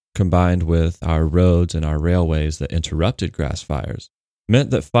grazing, combined with our roads and our railways that interrupted grass fires, meant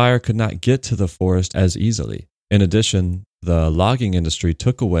that fire could not get to the forest as easily. In addition, the logging industry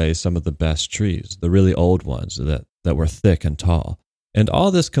took away some of the best trees, the really old ones that were thick and tall. And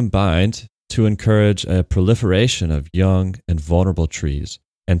all this combined to encourage a proliferation of young and vulnerable trees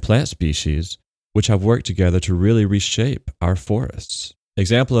and plant species which have worked together to really reshape our forests.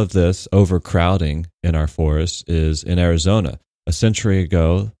 Example of this overcrowding in our forests is in Arizona. A century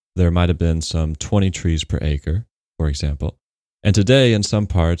ago, there might have been some 20 trees per acre, for example. And today, in some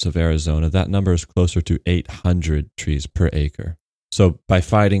parts of Arizona, that number is closer to 800 trees per acre. So by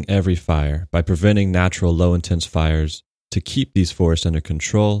fighting every fire, by preventing natural low-intense fires to keep these forests under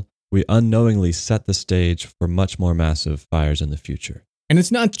control, we unknowingly set the stage for much more massive fires in the future. And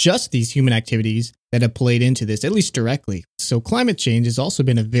it's not just these human activities that have played into this, at least directly. So climate change has also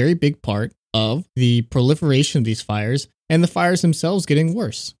been a very big part of the proliferation of these fires and the fires themselves getting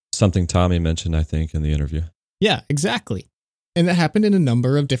worse. Something Tommy mentioned, I think, in the interview. Yeah, exactly. And that happened in a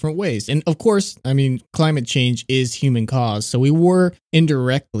number of different ways. And of course, I mean, climate change is human caused. So we were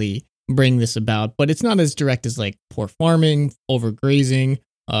indirectly bringing this about, but it's not as direct as like poor farming, overgrazing,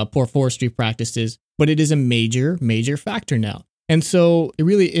 poor forestry practices, but it is a major, major factor now. And so it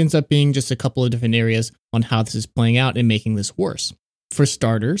really ends up being just a couple of different areas on how this is playing out and making this worse. For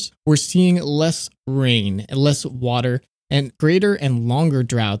starters, we're seeing less rain, less water, and greater and longer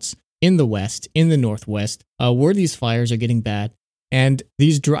droughts in the West, in the Northwest, where these fires are getting bad. And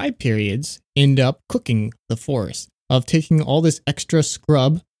these dry periods end up cooking the forest, of taking all this extra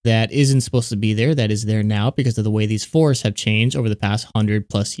scrub that isn't supposed to be there, that is there now because of the way these forests have changed over the past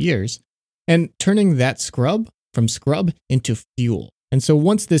 100+ years, and turning that scrub from scrub into fuel. And so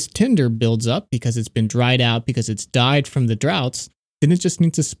once this tinder builds up because it's been dried out, because it's died from the droughts, then it just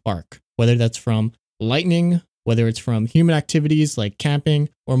needs a spark, whether that's from lightning, whether it's from human activities like camping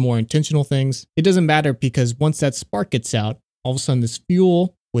or more intentional things. It doesn't matter, because once that spark gets out, all of a sudden this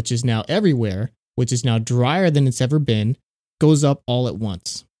fuel, which is now everywhere, which is now drier than it's ever been, goes up all at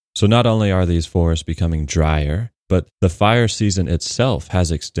once. So not only are these forests becoming drier, but the fire season itself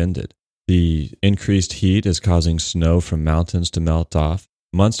has extended. The increased heat is causing snow from mountains to melt off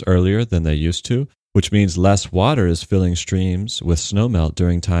months earlier than they used to, which means less water is filling streams with snowmelt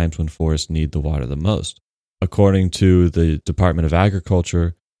during times when forests need the water the most. According to the Department of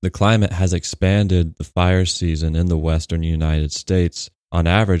Agriculture, the climate has expanded the fire season in the western United States on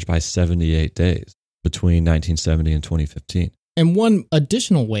average by 78 days between 1970 and 2015. And one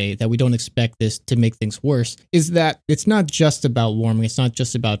additional way that we don't expect this to make things worse is that it's not just about warming, it's not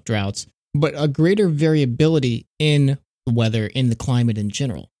just about droughts, but a greater variability in the weather, in the climate in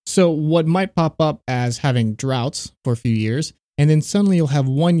general. So what might pop up as having droughts for a few years, and then suddenly you'll have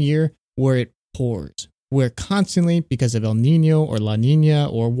 1 year where it pours, where constantly, because of El Nino or La Nina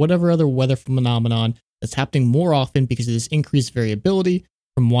or whatever other weather phenomenon that's happening more often because of this increased variability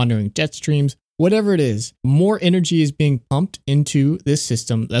from wandering jet streams, whatever it is, more energy is being pumped into this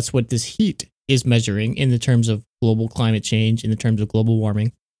system. That's what this heat is measuring in the terms of global climate change, in the terms of global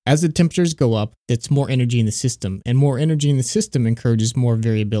warming. As the temperatures go up, it's more energy in the system, and more energy in the system encourages more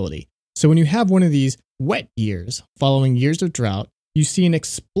variability. So when you have one of these wet years following years of drought, you see an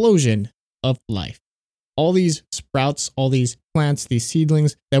explosion of life. All these sprouts, all these plants, these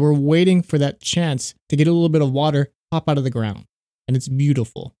seedlings that were waiting for that chance to get a little bit of water pop out of the ground. And it's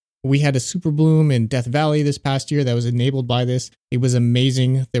beautiful. We had a super bloom in Death Valley this past year that was enabled by this. It was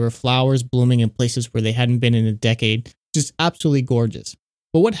amazing. There were flowers blooming in places where they hadn't been in a decade. Just absolutely gorgeous.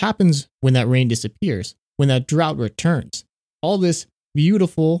 But what happens when that rain disappears, when that drought returns? All this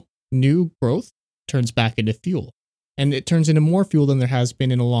beautiful new growth turns back into fuel. And it turns into more fuel than there has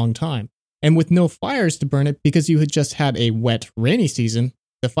been in a long time. And with no fires to burn it, because you had just had a wet, rainy season,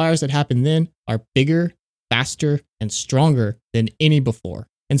 the fires that happen then are bigger, faster, and stronger than any before.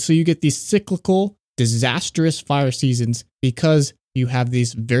 And so you get these cyclical, disastrous fire seasons because you have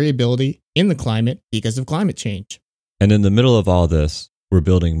this variability in the climate because of climate change. And in the middle of all this, we're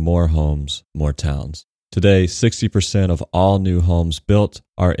building more homes, more towns. Today, 60% of all new homes built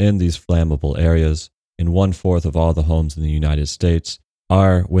are in these flammable areas, and 1/4 of all the homes in the United States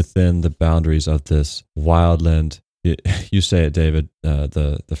are within the boundaries of this wildland. You say it, David,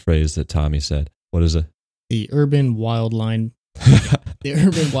 the phrase that Tommy said. What is it? The urban wildline. The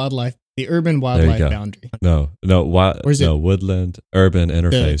urban wildlife boundary. No, woodland, urban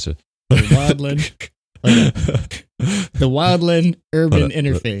interface. The wildland. The wildland urban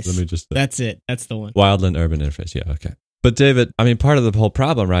interface. Let me just. That's it. That's the one. Wildland urban interface. Yeah. Okay. But David, I mean, part of the whole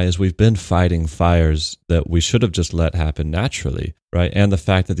problem, right, is we've been fighting fires that we should have just let happen naturally, right? And the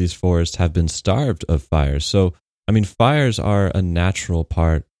fact that these forests have been starved of fires. So, I mean, fires are a natural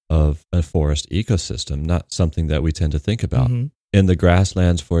part of a forest ecosystem, not something that we tend to think about. Mm-hmm. In the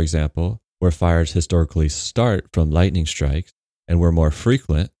grasslands, for example, where fires historically start from lightning strikes and were more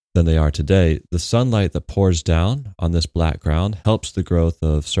frequent than they are today, the sunlight that pours down on this black ground helps the growth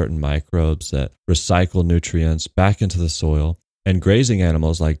of certain microbes that recycle nutrients back into the soil. And grazing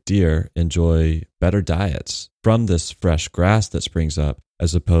animals like deer enjoy better diets from this fresh grass that springs up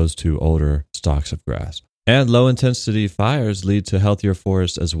as opposed to older stalks of grass. And low-intensity fires lead to healthier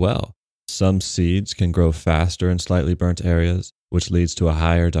forests as well. Some seeds can grow faster in slightly burnt areas, which leads to a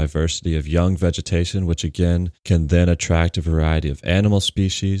higher diversity of young vegetation, which again can then attract a variety of animal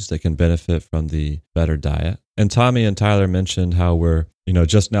species that can benefit from the better diet. And Tommy and Tyler mentioned how we're,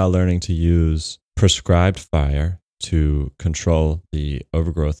 just now learning to use prescribed fire to control the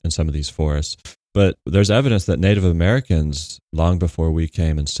overgrowth in some of these forests. But there's evidence that Native Americans, long before we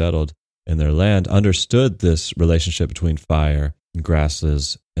came and settled in their land, understood this relationship between fire and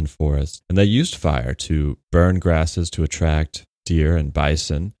grasses and forests. And they used fire to burn grasses to attract deer and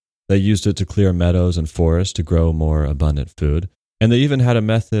bison. They used it to clear meadows and forests to grow more abundant food. And they even had a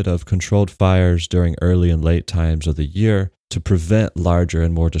method of controlled fires during early and late times of the year to prevent larger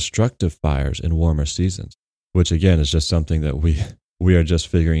and more destructive fires in warmer seasons, which again is just something that we are just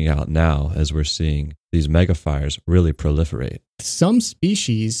figuring out now as we're seeing these mega fires really proliferate. Some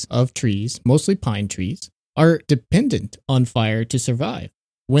species of trees, mostly pine trees, are dependent on fire to survive.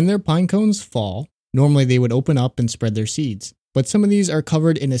 When their pine cones fall, normally they would open up and spread their seeds. But some of these are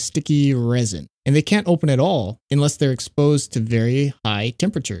covered in a sticky resin, and they can't open at all unless they're exposed to very high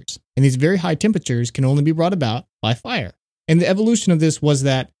temperatures. And these very high temperatures can only be brought about by fire. And the evolution of this was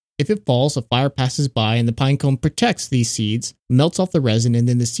that if it falls, a fire passes by and the pine cone protects these seeds, melts off the resin, and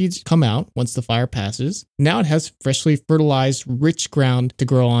then the seeds come out once the fire passes. Now it has freshly fertilized, rich ground to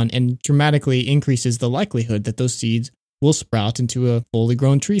grow on and dramatically increases the likelihood that those seeds will sprout into a fully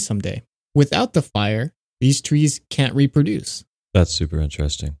grown tree someday. Without the fire, these trees can't reproduce. That's super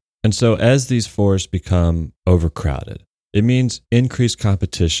interesting. And so as these forests become overcrowded, it means increased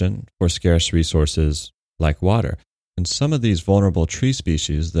competition for scarce resources like water. And some of these vulnerable tree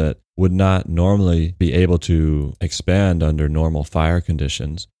species that would not normally be able to expand under normal fire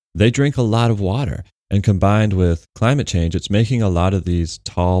conditions, they drink a lot of water. And combined with climate change, it's making a lot of these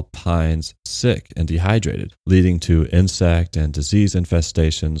tall pines sick and dehydrated, leading to insect and disease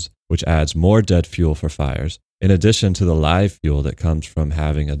infestations, which adds more dead fuel for fires, in addition to the live fuel that comes from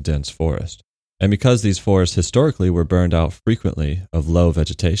having a dense forest. And because these forests historically were burned out frequently of low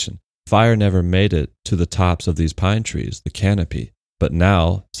vegetation, fire never made it to the tops of these pine trees, the canopy. But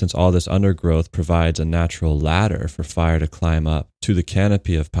now, since all this undergrowth provides a natural ladder for fire to climb up to the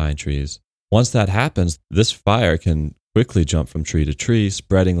canopy of pine trees, once that happens, this fire can quickly jump from tree to tree,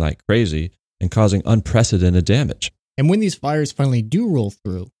 spreading like crazy and causing unprecedented damage. And when these fires finally do roll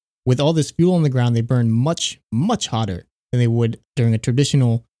through, with all this fuel on the ground, they burn much, much hotter than they would during a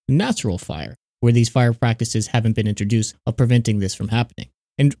traditional natural fire, where these fire practices haven't been introduced of preventing this from happening.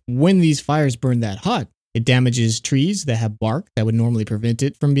 And when these fires burn that hot, it damages trees that have bark that would normally prevent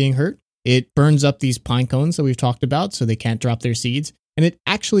it from being hurt. It burns up these pine cones that we've talked about so they can't drop their seeds. And it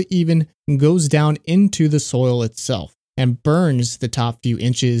actually even goes down into the soil itself and burns the top few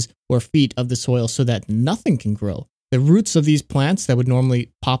inches or feet of the soil so that nothing can grow. The roots of these plants that would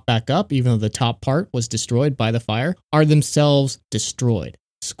normally pop back up, even though the top part was destroyed by the fire, are themselves destroyed,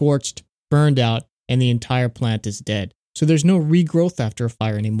 scorched, burned out, and the entire plant is dead. So there's no regrowth after a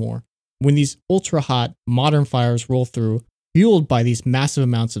fire anymore. When these ultra-hot modern fires roll through, fueled by these massive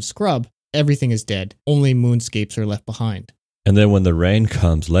amounts of scrub, everything is dead. Only moonscapes are left behind. And then when the rain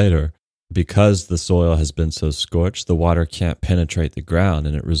comes later, because the soil has been so scorched, the water can't penetrate the ground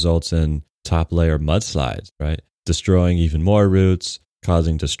and it results in top layer mudslides, right? Destroying even more roots,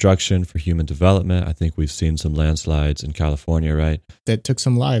 causing destruction for human development. I think we've seen some landslides in California, right? That took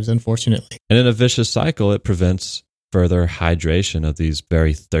some lives, unfortunately. And in a vicious cycle, it prevents further hydration of these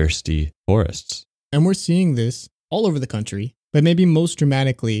very thirsty forests. And we're seeing this all over the country, but maybe most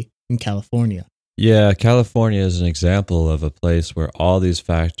dramatically in California. Yeah, California is an example of a place where all these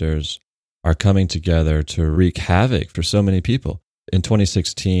factors are coming together to wreak havoc for so many people. In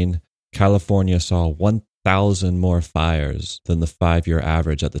 2016, California saw 1,000 more fires than the 5-year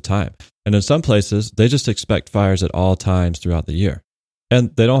average at the time. And in some places, they just expect fires at all times throughout the year.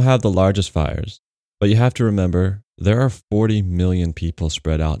 And they don't have the largest fires, but you have to remember there are 40 million people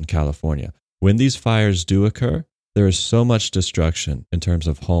spread out in California. When these fires do occur, there is so much destruction in terms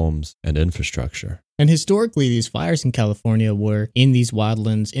of homes and infrastructure. And historically, these fires in California were in these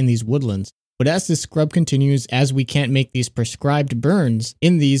wildlands, in these woodlands. But as this scrub continues, as we can't make these prescribed burns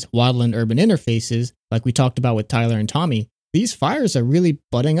in these wildland-urban interfaces, like we talked about with Tyler and Tommy, these fires are really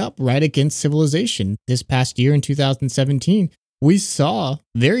butting up right against civilization. This past year in 2017, we saw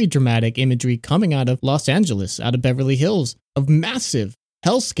very dramatic imagery coming out of Los Angeles, out of Beverly Hills, of massive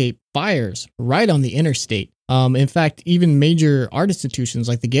hellscape fires right on the interstate. In fact, even major art institutions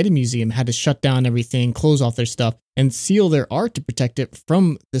like the Getty Museum had to shut down everything, close off their stuff, and seal their art to protect it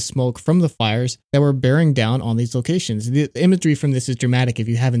from the smoke, from the fires that were bearing down on these locations. The imagery from this is dramatic. If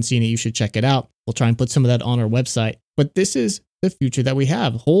you haven't seen it, you should check it out. We'll try and put some of that on our website. But this is the future that we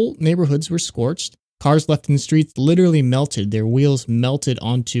have. Whole neighborhoods were scorched. Cars left in the streets literally melted. Their wheels melted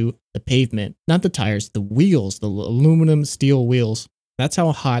onto the pavement. Not the tires, the wheels, the aluminum steel wheels. That's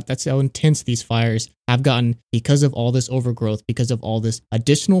how hot, that's how intense these fires have gotten because of all this overgrowth, because of all this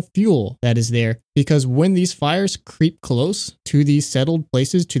additional fuel that is there. Because when these fires creep close to these settled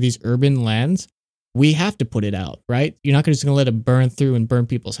places, to these urban lands, we have to put it out, right? You're not just going to let it burn through and burn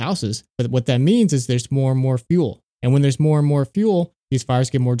people's houses. But what that means is there's more and more fuel. And when there's more and more fuel, these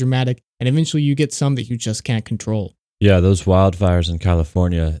fires get more dramatic. And eventually you get some that you just can't control. Yeah, those wildfires in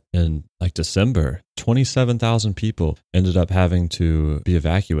California in like December, 27,000 people ended up having to be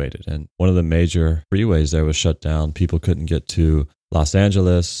evacuated. And one of the major freeways there was shut down. People couldn't get to Los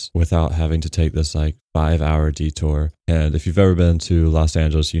Angeles without having to take this like 5-hour detour. And if you've ever been to Los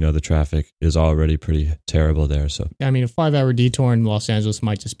Angeles, you know the traffic is already pretty terrible there. So I mean, a 5-hour detour in Los Angeles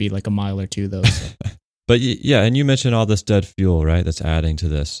might just be like a mile or two though. So. But yeah, and you mentioned all this dead fuel, right? That's adding to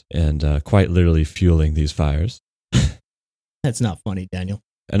this and quite literally fueling these fires. That's not funny, Daniel.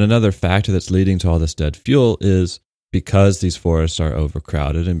 And another factor that's leading to all this dead fuel is because these forests are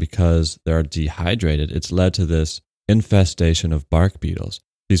overcrowded and because they're dehydrated, it's led to this infestation of bark beetles.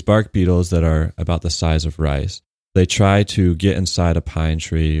 These bark beetles that are about the size of rice, they try to get inside a pine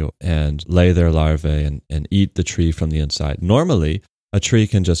tree and lay their larvae and eat the tree from the inside. Normally, a tree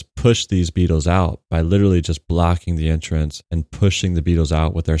can just push these beetles out by literally just blocking the entrance and pushing the beetles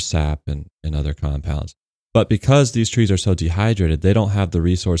out with their sap and other compounds. But because these trees are so dehydrated, they don't have the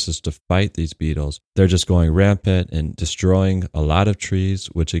resources to fight these beetles. They're just going rampant and destroying a lot of trees,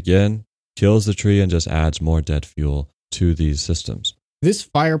 which again kills the tree and just adds more dead fuel to these systems. This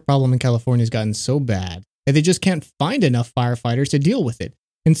fire problem in California has gotten so bad that they just can't find enough firefighters to deal with it.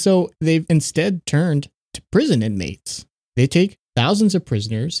 And so they've instead turned to prison inmates. They take thousands of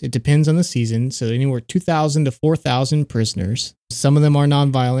prisoners. It depends on the season. So anywhere 2,000 to 4,000 prisoners. Some of them are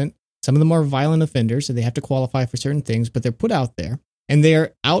nonviolent. Some of them are violent offenders, so they have to qualify for certain things, but they're put out there. And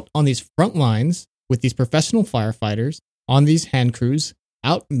they're out on these front lines with these professional firefighters on these hand crews,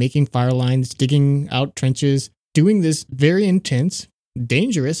 out making fire lines, digging out trenches, doing this very intense,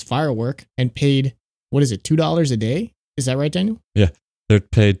 dangerous firework, and paid, what is it, $2 a day? Is that right, Daniel? Yeah, they're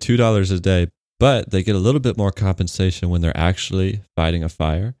paid $2 a day, but they get a little bit more compensation when they're actually fighting a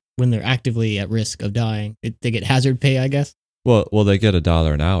fire. When they're actively at risk of dying. They get hazard pay, I guess. Well, they get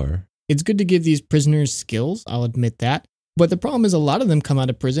 $1 an hour. It's good to give these prisoners skills, I'll admit that. But the problem is a lot of them come out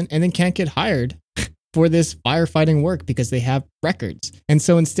of prison and then can't get hired for this firefighting work because they have records. And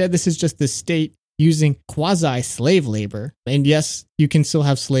so instead, this is just the state using quasi-slave labor. And yes, you can still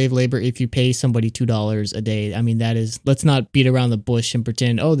have slave labor if you pay somebody $2 a day. I mean, that is, let's not beat around the bush and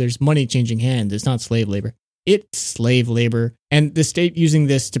pretend, oh, there's money changing hands. It's not slave labor. It's slave labor. And the state using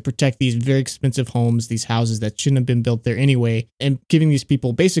this to protect these very expensive homes, these houses that shouldn't have been built there anyway, and giving these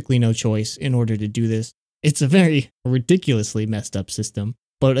people basically no choice in order to do this. It's a very ridiculously messed up system.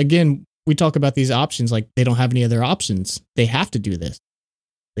 But again, we talk about these options like they don't have any other options. They have to do this.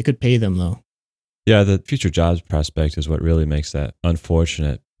 They could pay them though. Yeah, the future jobs prospect is what really makes that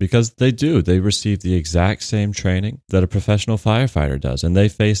unfortunate because they receive the exact same training that a professional firefighter does, and they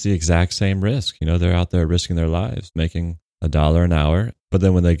face the exact same risk. You know, they're out there risking their lives, making $1 an hour. But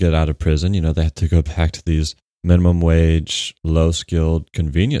then when they get out of prison, you know, they have to go back to these minimum wage, low-skilled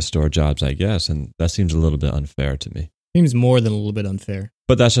convenience store jobs, I guess, and that seems a little bit unfair to me. Seems more than a little bit unfair.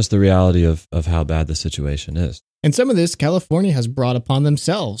 But that's just the reality of how bad the situation is. And some of this California has brought upon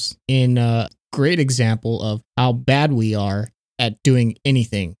themselves in a great example of how bad we are at doing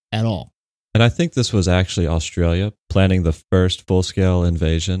anything at all. And I think this was actually Australia planning the first full-scale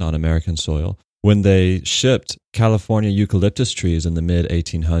invasion on American soil when they shipped California eucalyptus trees in the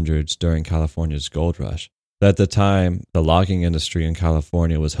mid-1800s during California's gold rush. At the time, the logging industry in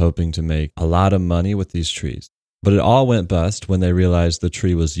California was hoping to make a lot of money with these trees. But it all went bust when they realized the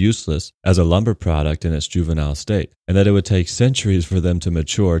tree was useless as a lumber product in its juvenile state, and that it would take centuries for them to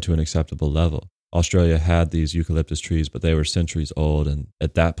mature to an acceptable level. Australia had these eucalyptus trees, but they were centuries old, and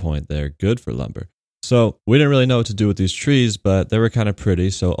at that point, they're good for lumber. So we didn't really know what to do with these trees, but they were kind of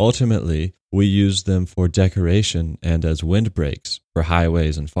pretty, so ultimately, we used them for decoration and as windbreaks for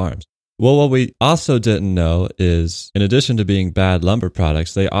highways and farms. Well, what we also didn't know is, in addition to being bad lumber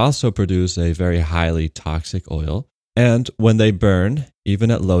products, they also produce a very highly toxic oil. And when they burn,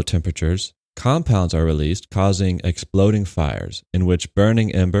 even at low temperatures, compounds are released, causing exploding fires, in which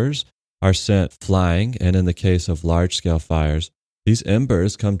burning embers are sent flying, and in the case of large-scale fires, these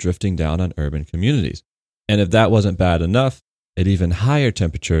embers come drifting down on urban communities. And if that wasn't bad enough, at even higher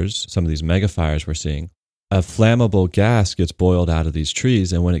temperatures, some of these megafires we're seeing, a flammable gas gets boiled out of these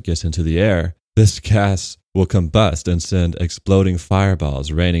trees, and when it gets into the air, this gas will combust and send exploding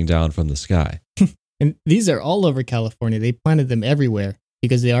fireballs raining down from the sky. And these are all over California. They planted them everywhere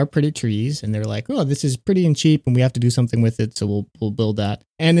because they are pretty trees, and they're like, oh, this is pretty and cheap, and we have to do something with it, so we'll build that.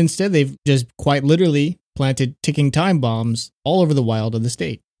 And instead, they've just quite literally planted ticking time bombs all over the wild of the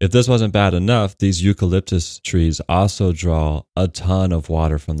state. If this wasn't bad enough, these eucalyptus trees also draw a ton of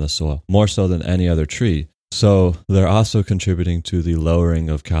water from the soil, more so than any other tree. So they're also contributing to the lowering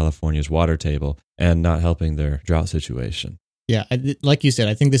of California's water table and not helping their drought situation. Yeah, like you said,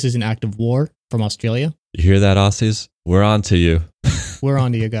 I think this is an act of war from Australia. You hear that, Aussies? We're on to you. We're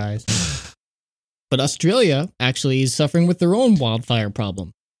on to you guys. But Australia actually is suffering with their own wildfire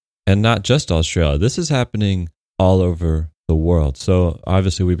problem. And not just Australia. This is happening all over the world. So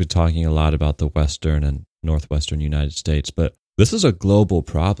obviously we've been talking a lot about the western and northwestern United States, but this is a global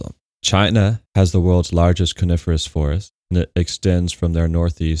problem. China has the world's largest coniferous forest, and it extends from their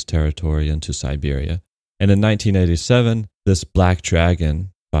northeast territory into Siberia. And in 1987, this Black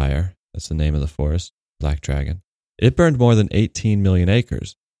Dragon fire, that's the name of the forest, Black Dragon, it burned more than 18 million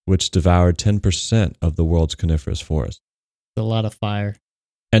acres, which devoured 10% of the world's coniferous forest. A lot of fire.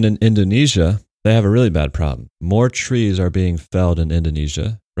 And in Indonesia, they have a really bad problem. More trees are being felled in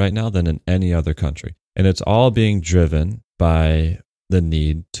Indonesia right now than in any other country. And it's all being driven by the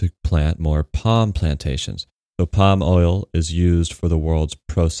need to plant more palm plantations. So palm oil is used for the world's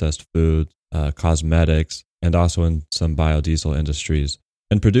processed foods, cosmetics, and also in some biodiesel industries.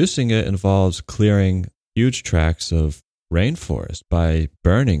 And producing it involves clearing huge tracts of rainforest by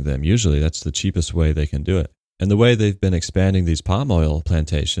burning them. Usually that's the cheapest way they can do it. And the way they've been expanding these palm oil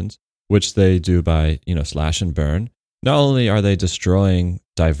plantations, which they do by, slash and burn, not only are they destroying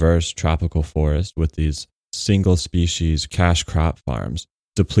diverse tropical forests with these single species cash crop farms,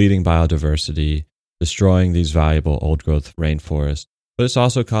 depleting biodiversity, destroying these valuable old growth rainforests, but it's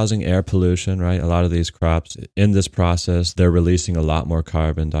also causing air pollution, right? A lot of these crops, in this process, they're releasing a lot more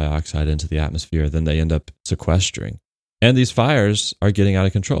carbon dioxide into the atmosphere than they end up sequestering. And these fires are getting out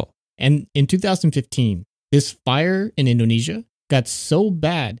of control. And in 2015, this fire in Indonesia got so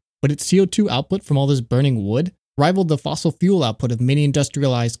bad, but its CO2 output from all this burning wood rivaled the fossil fuel output of many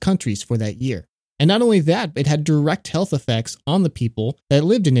industrialized countries for that year. And not only that, it had direct health effects on the people that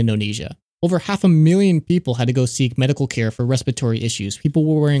lived in Indonesia. Over 500,000 people had to go seek medical care for respiratory issues. People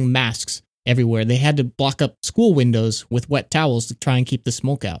were wearing masks everywhere. They had to block up school windows with wet towels to try and keep the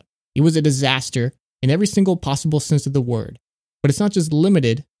smoke out. It was a disaster in every single possible sense of the word. But it's not just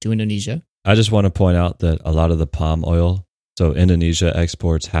limited to Indonesia. I just want to point out that a lot of the palm oil, so Indonesia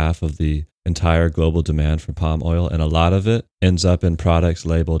exports half of the entire global demand for palm oil, and a lot of it ends up in products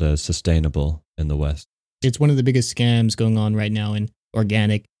labeled as sustainable in the West. It's one of the biggest scams going on right now in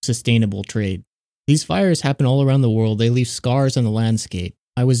organic, sustainable trade. These fires happen all around the world. They leave scars on the landscape.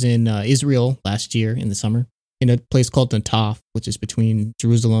 I was in Israel last year in the summer, in a place called Nataf, which is between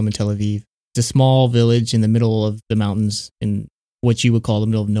Jerusalem and Tel Aviv. It's a small village in the middle of the mountains in what you would call the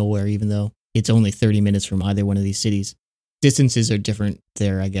middle of nowhere, even though it's only 30 minutes from either one of these cities. Distances are different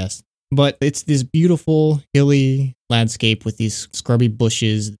there, I guess. But it's this beautiful, hilly landscape with these scrubby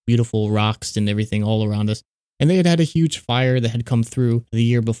bushes, beautiful rocks and everything all around us. And they had had a huge fire that had come through the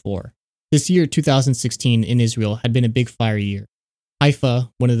year before. This year, 2016, in Israel, had been a big fire year.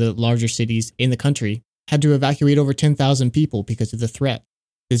 Haifa, one of the larger cities in the country, had to evacuate over 10,000 people because of the threat.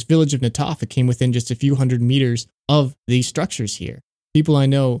 This village of Nataf came within just a few hundred meters of these structures here. People I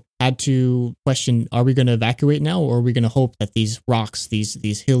know had to question, are we going to evacuate now, or are we going to hope that these rocks,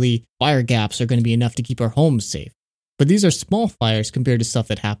 these hilly fire gaps are going to be enough to keep our homes safe? But these are small fires compared to stuff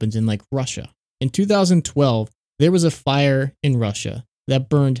that happens in like Russia. In 2012, there was a fire in Russia that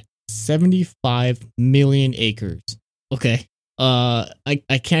burned 75 million acres. Okay.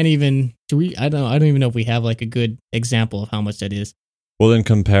 I can't even, I don't even know if we have like a good example of how much that is. Well, in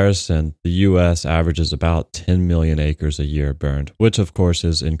comparison, the U.S. averages about 10 million acres a year burned, which of course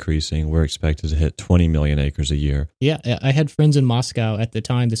is increasing. We're expected to hit 20 million acres a year. Yeah, I had friends in Moscow at the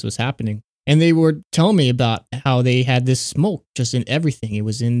time this was happening, and they were telling me about how they had this smoke just in everything. It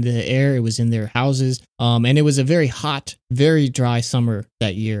was in the air, it was in their houses, and it was a very hot, very dry summer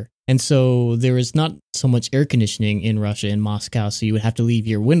that year. And so there was not so much air conditioning in Russia, in Moscow, so you would have to leave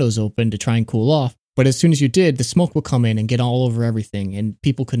your windows open to try and cool off. But as soon as you did, the smoke would come in and get all over everything, and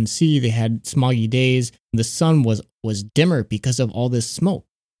people couldn't see. They had smoggy days. The sun was dimmer because of all this smoke.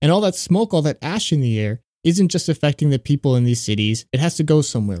 And all that smoke, all that ash in the air isn't just affecting the people in these cities. It has to go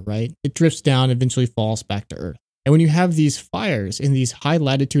somewhere, right? It drifts down, eventually falls back to Earth. And when you have these fires in these high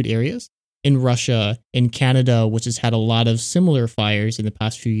latitude areas, in Russia, in Canada, which has had a lot of similar fires in the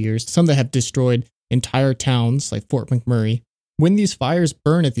past few years, some that have destroyed entire towns like Fort McMurray, when these fires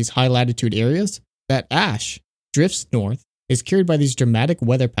burn at these high latitude areas, that ash drifts north, is carried by these dramatic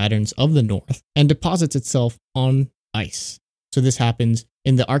weather patterns of the north, and deposits itself on ice. So this happens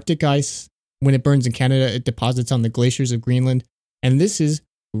in the Arctic ice. When it burns in Canada, it deposits on the glaciers of Greenland. And this is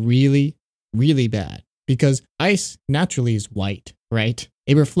really, really bad because ice naturally is white, right?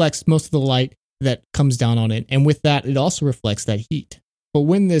 It reflects most of the light that comes down on it. And with that, it also reflects that heat. But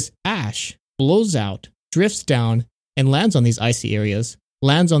when this ash blows out, drifts down, and lands on these icy areas,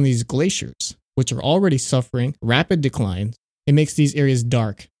 lands on these glaciers, which are already suffering rapid declines, it makes these areas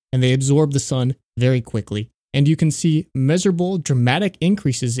dark and they absorb the sun very quickly. And you can see measurable, dramatic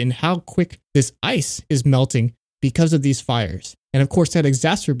increases in how quick this ice is melting because of these fires. And of course, that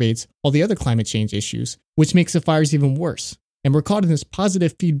exacerbates all the other climate change issues, which makes the fires even worse. And we're caught in this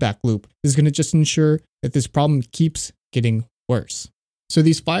positive feedback loop that is going to just ensure that this problem keeps getting worse. So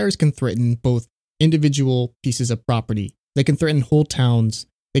these fires can threaten both individual pieces of property, they can threaten whole towns,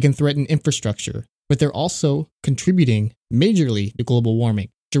 they can threaten infrastructure, but they're also contributing majorly to global warming,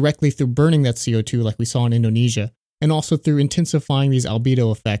 directly through burning that CO2 like we saw in Indonesia, and also through intensifying these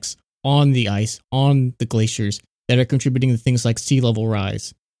albedo effects on the ice, on the glaciers that are contributing to things like sea level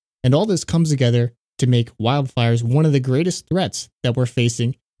rise. And all this comes together to make wildfires one of the greatest threats that we're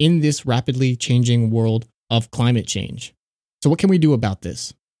facing in this rapidly changing world of climate change. So what can we do about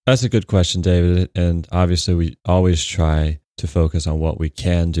this? That's a good question, David. And obviously, we always try to focus on what we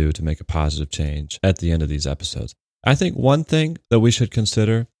can do to make a positive change at the end of these episodes. I think one thing that we should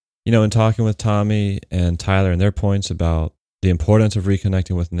consider, in talking with Tommy and Tyler and their points about the importance of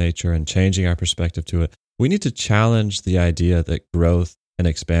reconnecting with nature and changing our perspective to it, we need to challenge the idea that growth and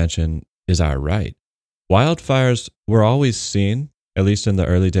expansion is our right. Wildfires were always seen, at least in the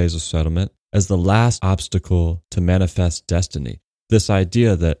early days of settlement, as the last obstacle to manifest destiny. This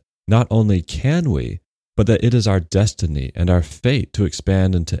idea that not only can we, but that it is our destiny and our fate to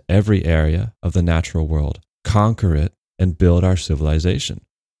expand into every area of the natural world, conquer it, and build our civilization.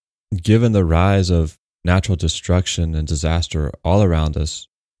 Given the rise of natural destruction and disaster all around us,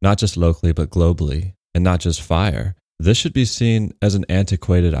 not just locally but globally, and not just fire, this should be seen as an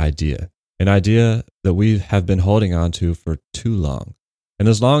antiquated idea, an idea that we have been holding on to for too long. And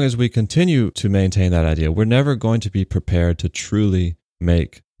as long as we continue to maintain that idea, we're never going to be prepared to truly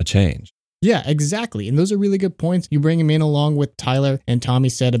make a change. Yeah, exactly. And those are really good points. You bring them in along with Tyler and Tommy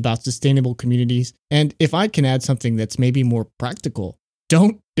said about sustainable communities. And if I can add something that's maybe more practical,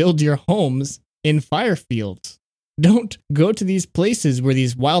 don't build your homes in fire fields. Don't go to these places where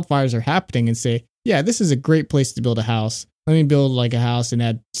these wildfires are happening and say, yeah, this is a great place to build a house. Let me build like a house and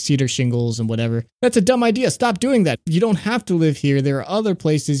add cedar shingles and whatever. That's a dumb idea. Stop doing that. You don't have to live here. There are other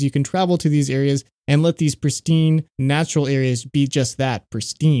places you can travel to these areas and let these pristine natural areas be just that,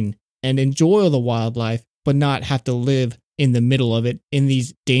 pristine, and enjoy the wildlife, but not have to live in the middle of it in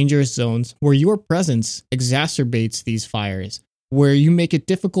these dangerous zones where your presence exacerbates these fires, where you make it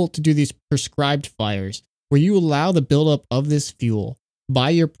difficult to do these prescribed fires, where you allow the buildup of this fuel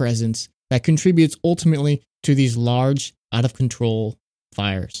by your presence that contributes ultimately to these large, out of control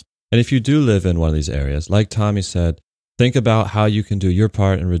fires. And if you do live in one of these areas, like Tommy said, think about how you can do your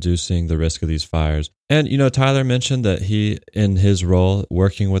part in reducing the risk of these fires. And, Tyler mentioned that he, in his role,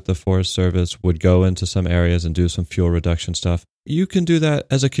 working with the Forest Service, would go into some areas and do some fuel reduction stuff. You can do that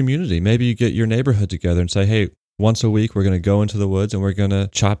as a community. Maybe you get your neighborhood together and say, hey, once a week, we're going to go into the woods and we're going to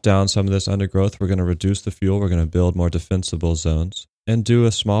chop down some of this undergrowth. We're going to reduce the fuel. We're going to build more defensible zones and do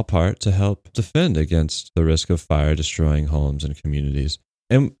a small part to help defend against the risk of fire destroying homes and communities.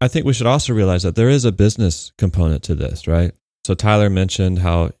 And I think we should also realize that there is a business component to this, right? So Tyler mentioned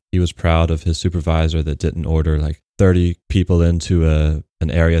how he was proud of his supervisor that didn't order like 30 people into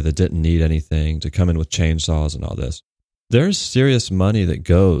an area that didn't need anything to come in with chainsaws and all this. There's serious money that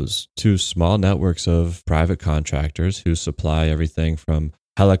goes to small networks of private contractors who supply everything from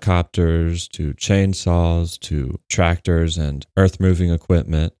helicopters to chainsaws to tractors and earth-moving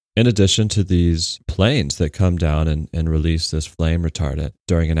equipment, in addition to these planes that come down and release this flame retardant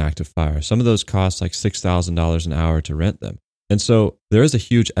during an active fire. Some of those cost like $6,000 an hour to rent them. And so there is a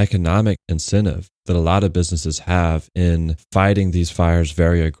huge economic incentive that a lot of businesses have in fighting these fires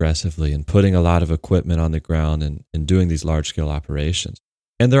very aggressively and putting a lot of equipment on the ground and doing these large-scale operations.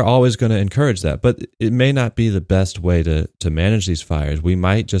 And they're always going to encourage that. But it may not be the best way to manage these fires. We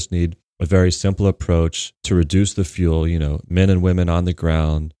might just need a very simple approach to reduce the fuel, men and women on the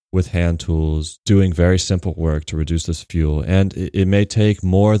ground with hand tools, doing very simple work to reduce this fuel. And it may take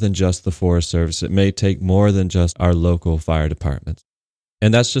more than just the Forest Service. It may take more than just our local fire departments.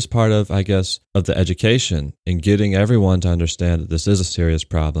 And that's just part of, I guess, of the education in getting everyone to understand that this is a serious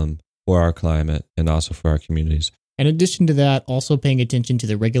problem for our climate and also for our communities. In addition to that, also paying attention to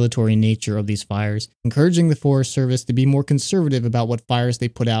the regulatory nature of these fires, encouraging the Forest Service to be more conservative about what fires they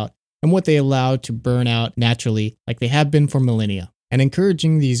put out and what they allow to burn out naturally like they have been for millennia, and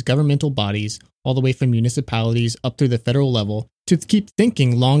encouraging these governmental bodies, all the way from municipalities up through the federal level, to keep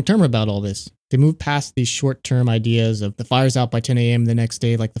thinking long-term about all this, to move past these short-term ideas of the fire's out by 10 a.m. the next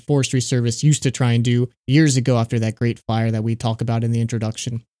day like the Forestry Service used to try and do years ago after that great fire that we talk about in the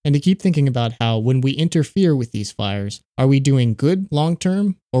introduction, and to keep thinking about how when we interfere with these fires, are we doing good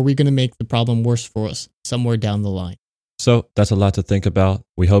long-term, or are we going to make the problem worse for us somewhere down the line? So that's a lot to think about.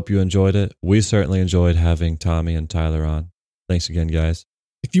 We hope you enjoyed it. We certainly enjoyed having Tommy and Tyler on. Thanks again, guys.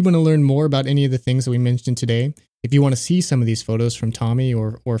 If you want to learn more about any of the things that we mentioned today, if you want to see some of these photos from Tommy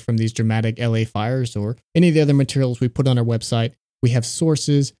or from these dramatic LA fires or any of the other materials we put on our website, we have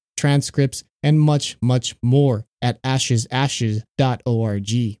sources, transcripts, and much, much more at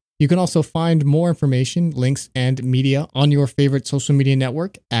ashesashes.org. You can also find more information, links, and media on your favorite social media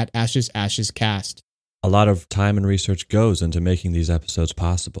network at Ashes Ashes Cast. A lot of time and research goes into making these episodes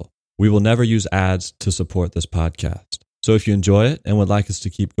possible. We will never use ads to support this podcast. So if you enjoy it and would like us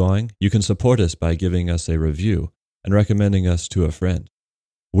to keep going, you can support us by giving us a review and recommending us to a friend.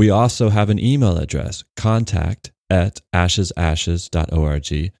 We also have an email address,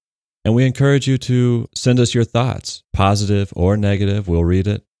 contact@ashesashes.org, and we encourage you to send us your thoughts, positive or negative. We'll read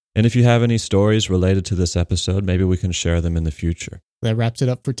it. And if you have any stories related to this episode, maybe we can share them in the future. That wraps it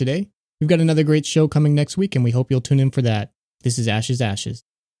up for today. We've got another great show coming next week, and we hope you'll tune in for that. This is Ashes Ashes.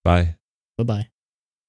 Bye. Bye-bye.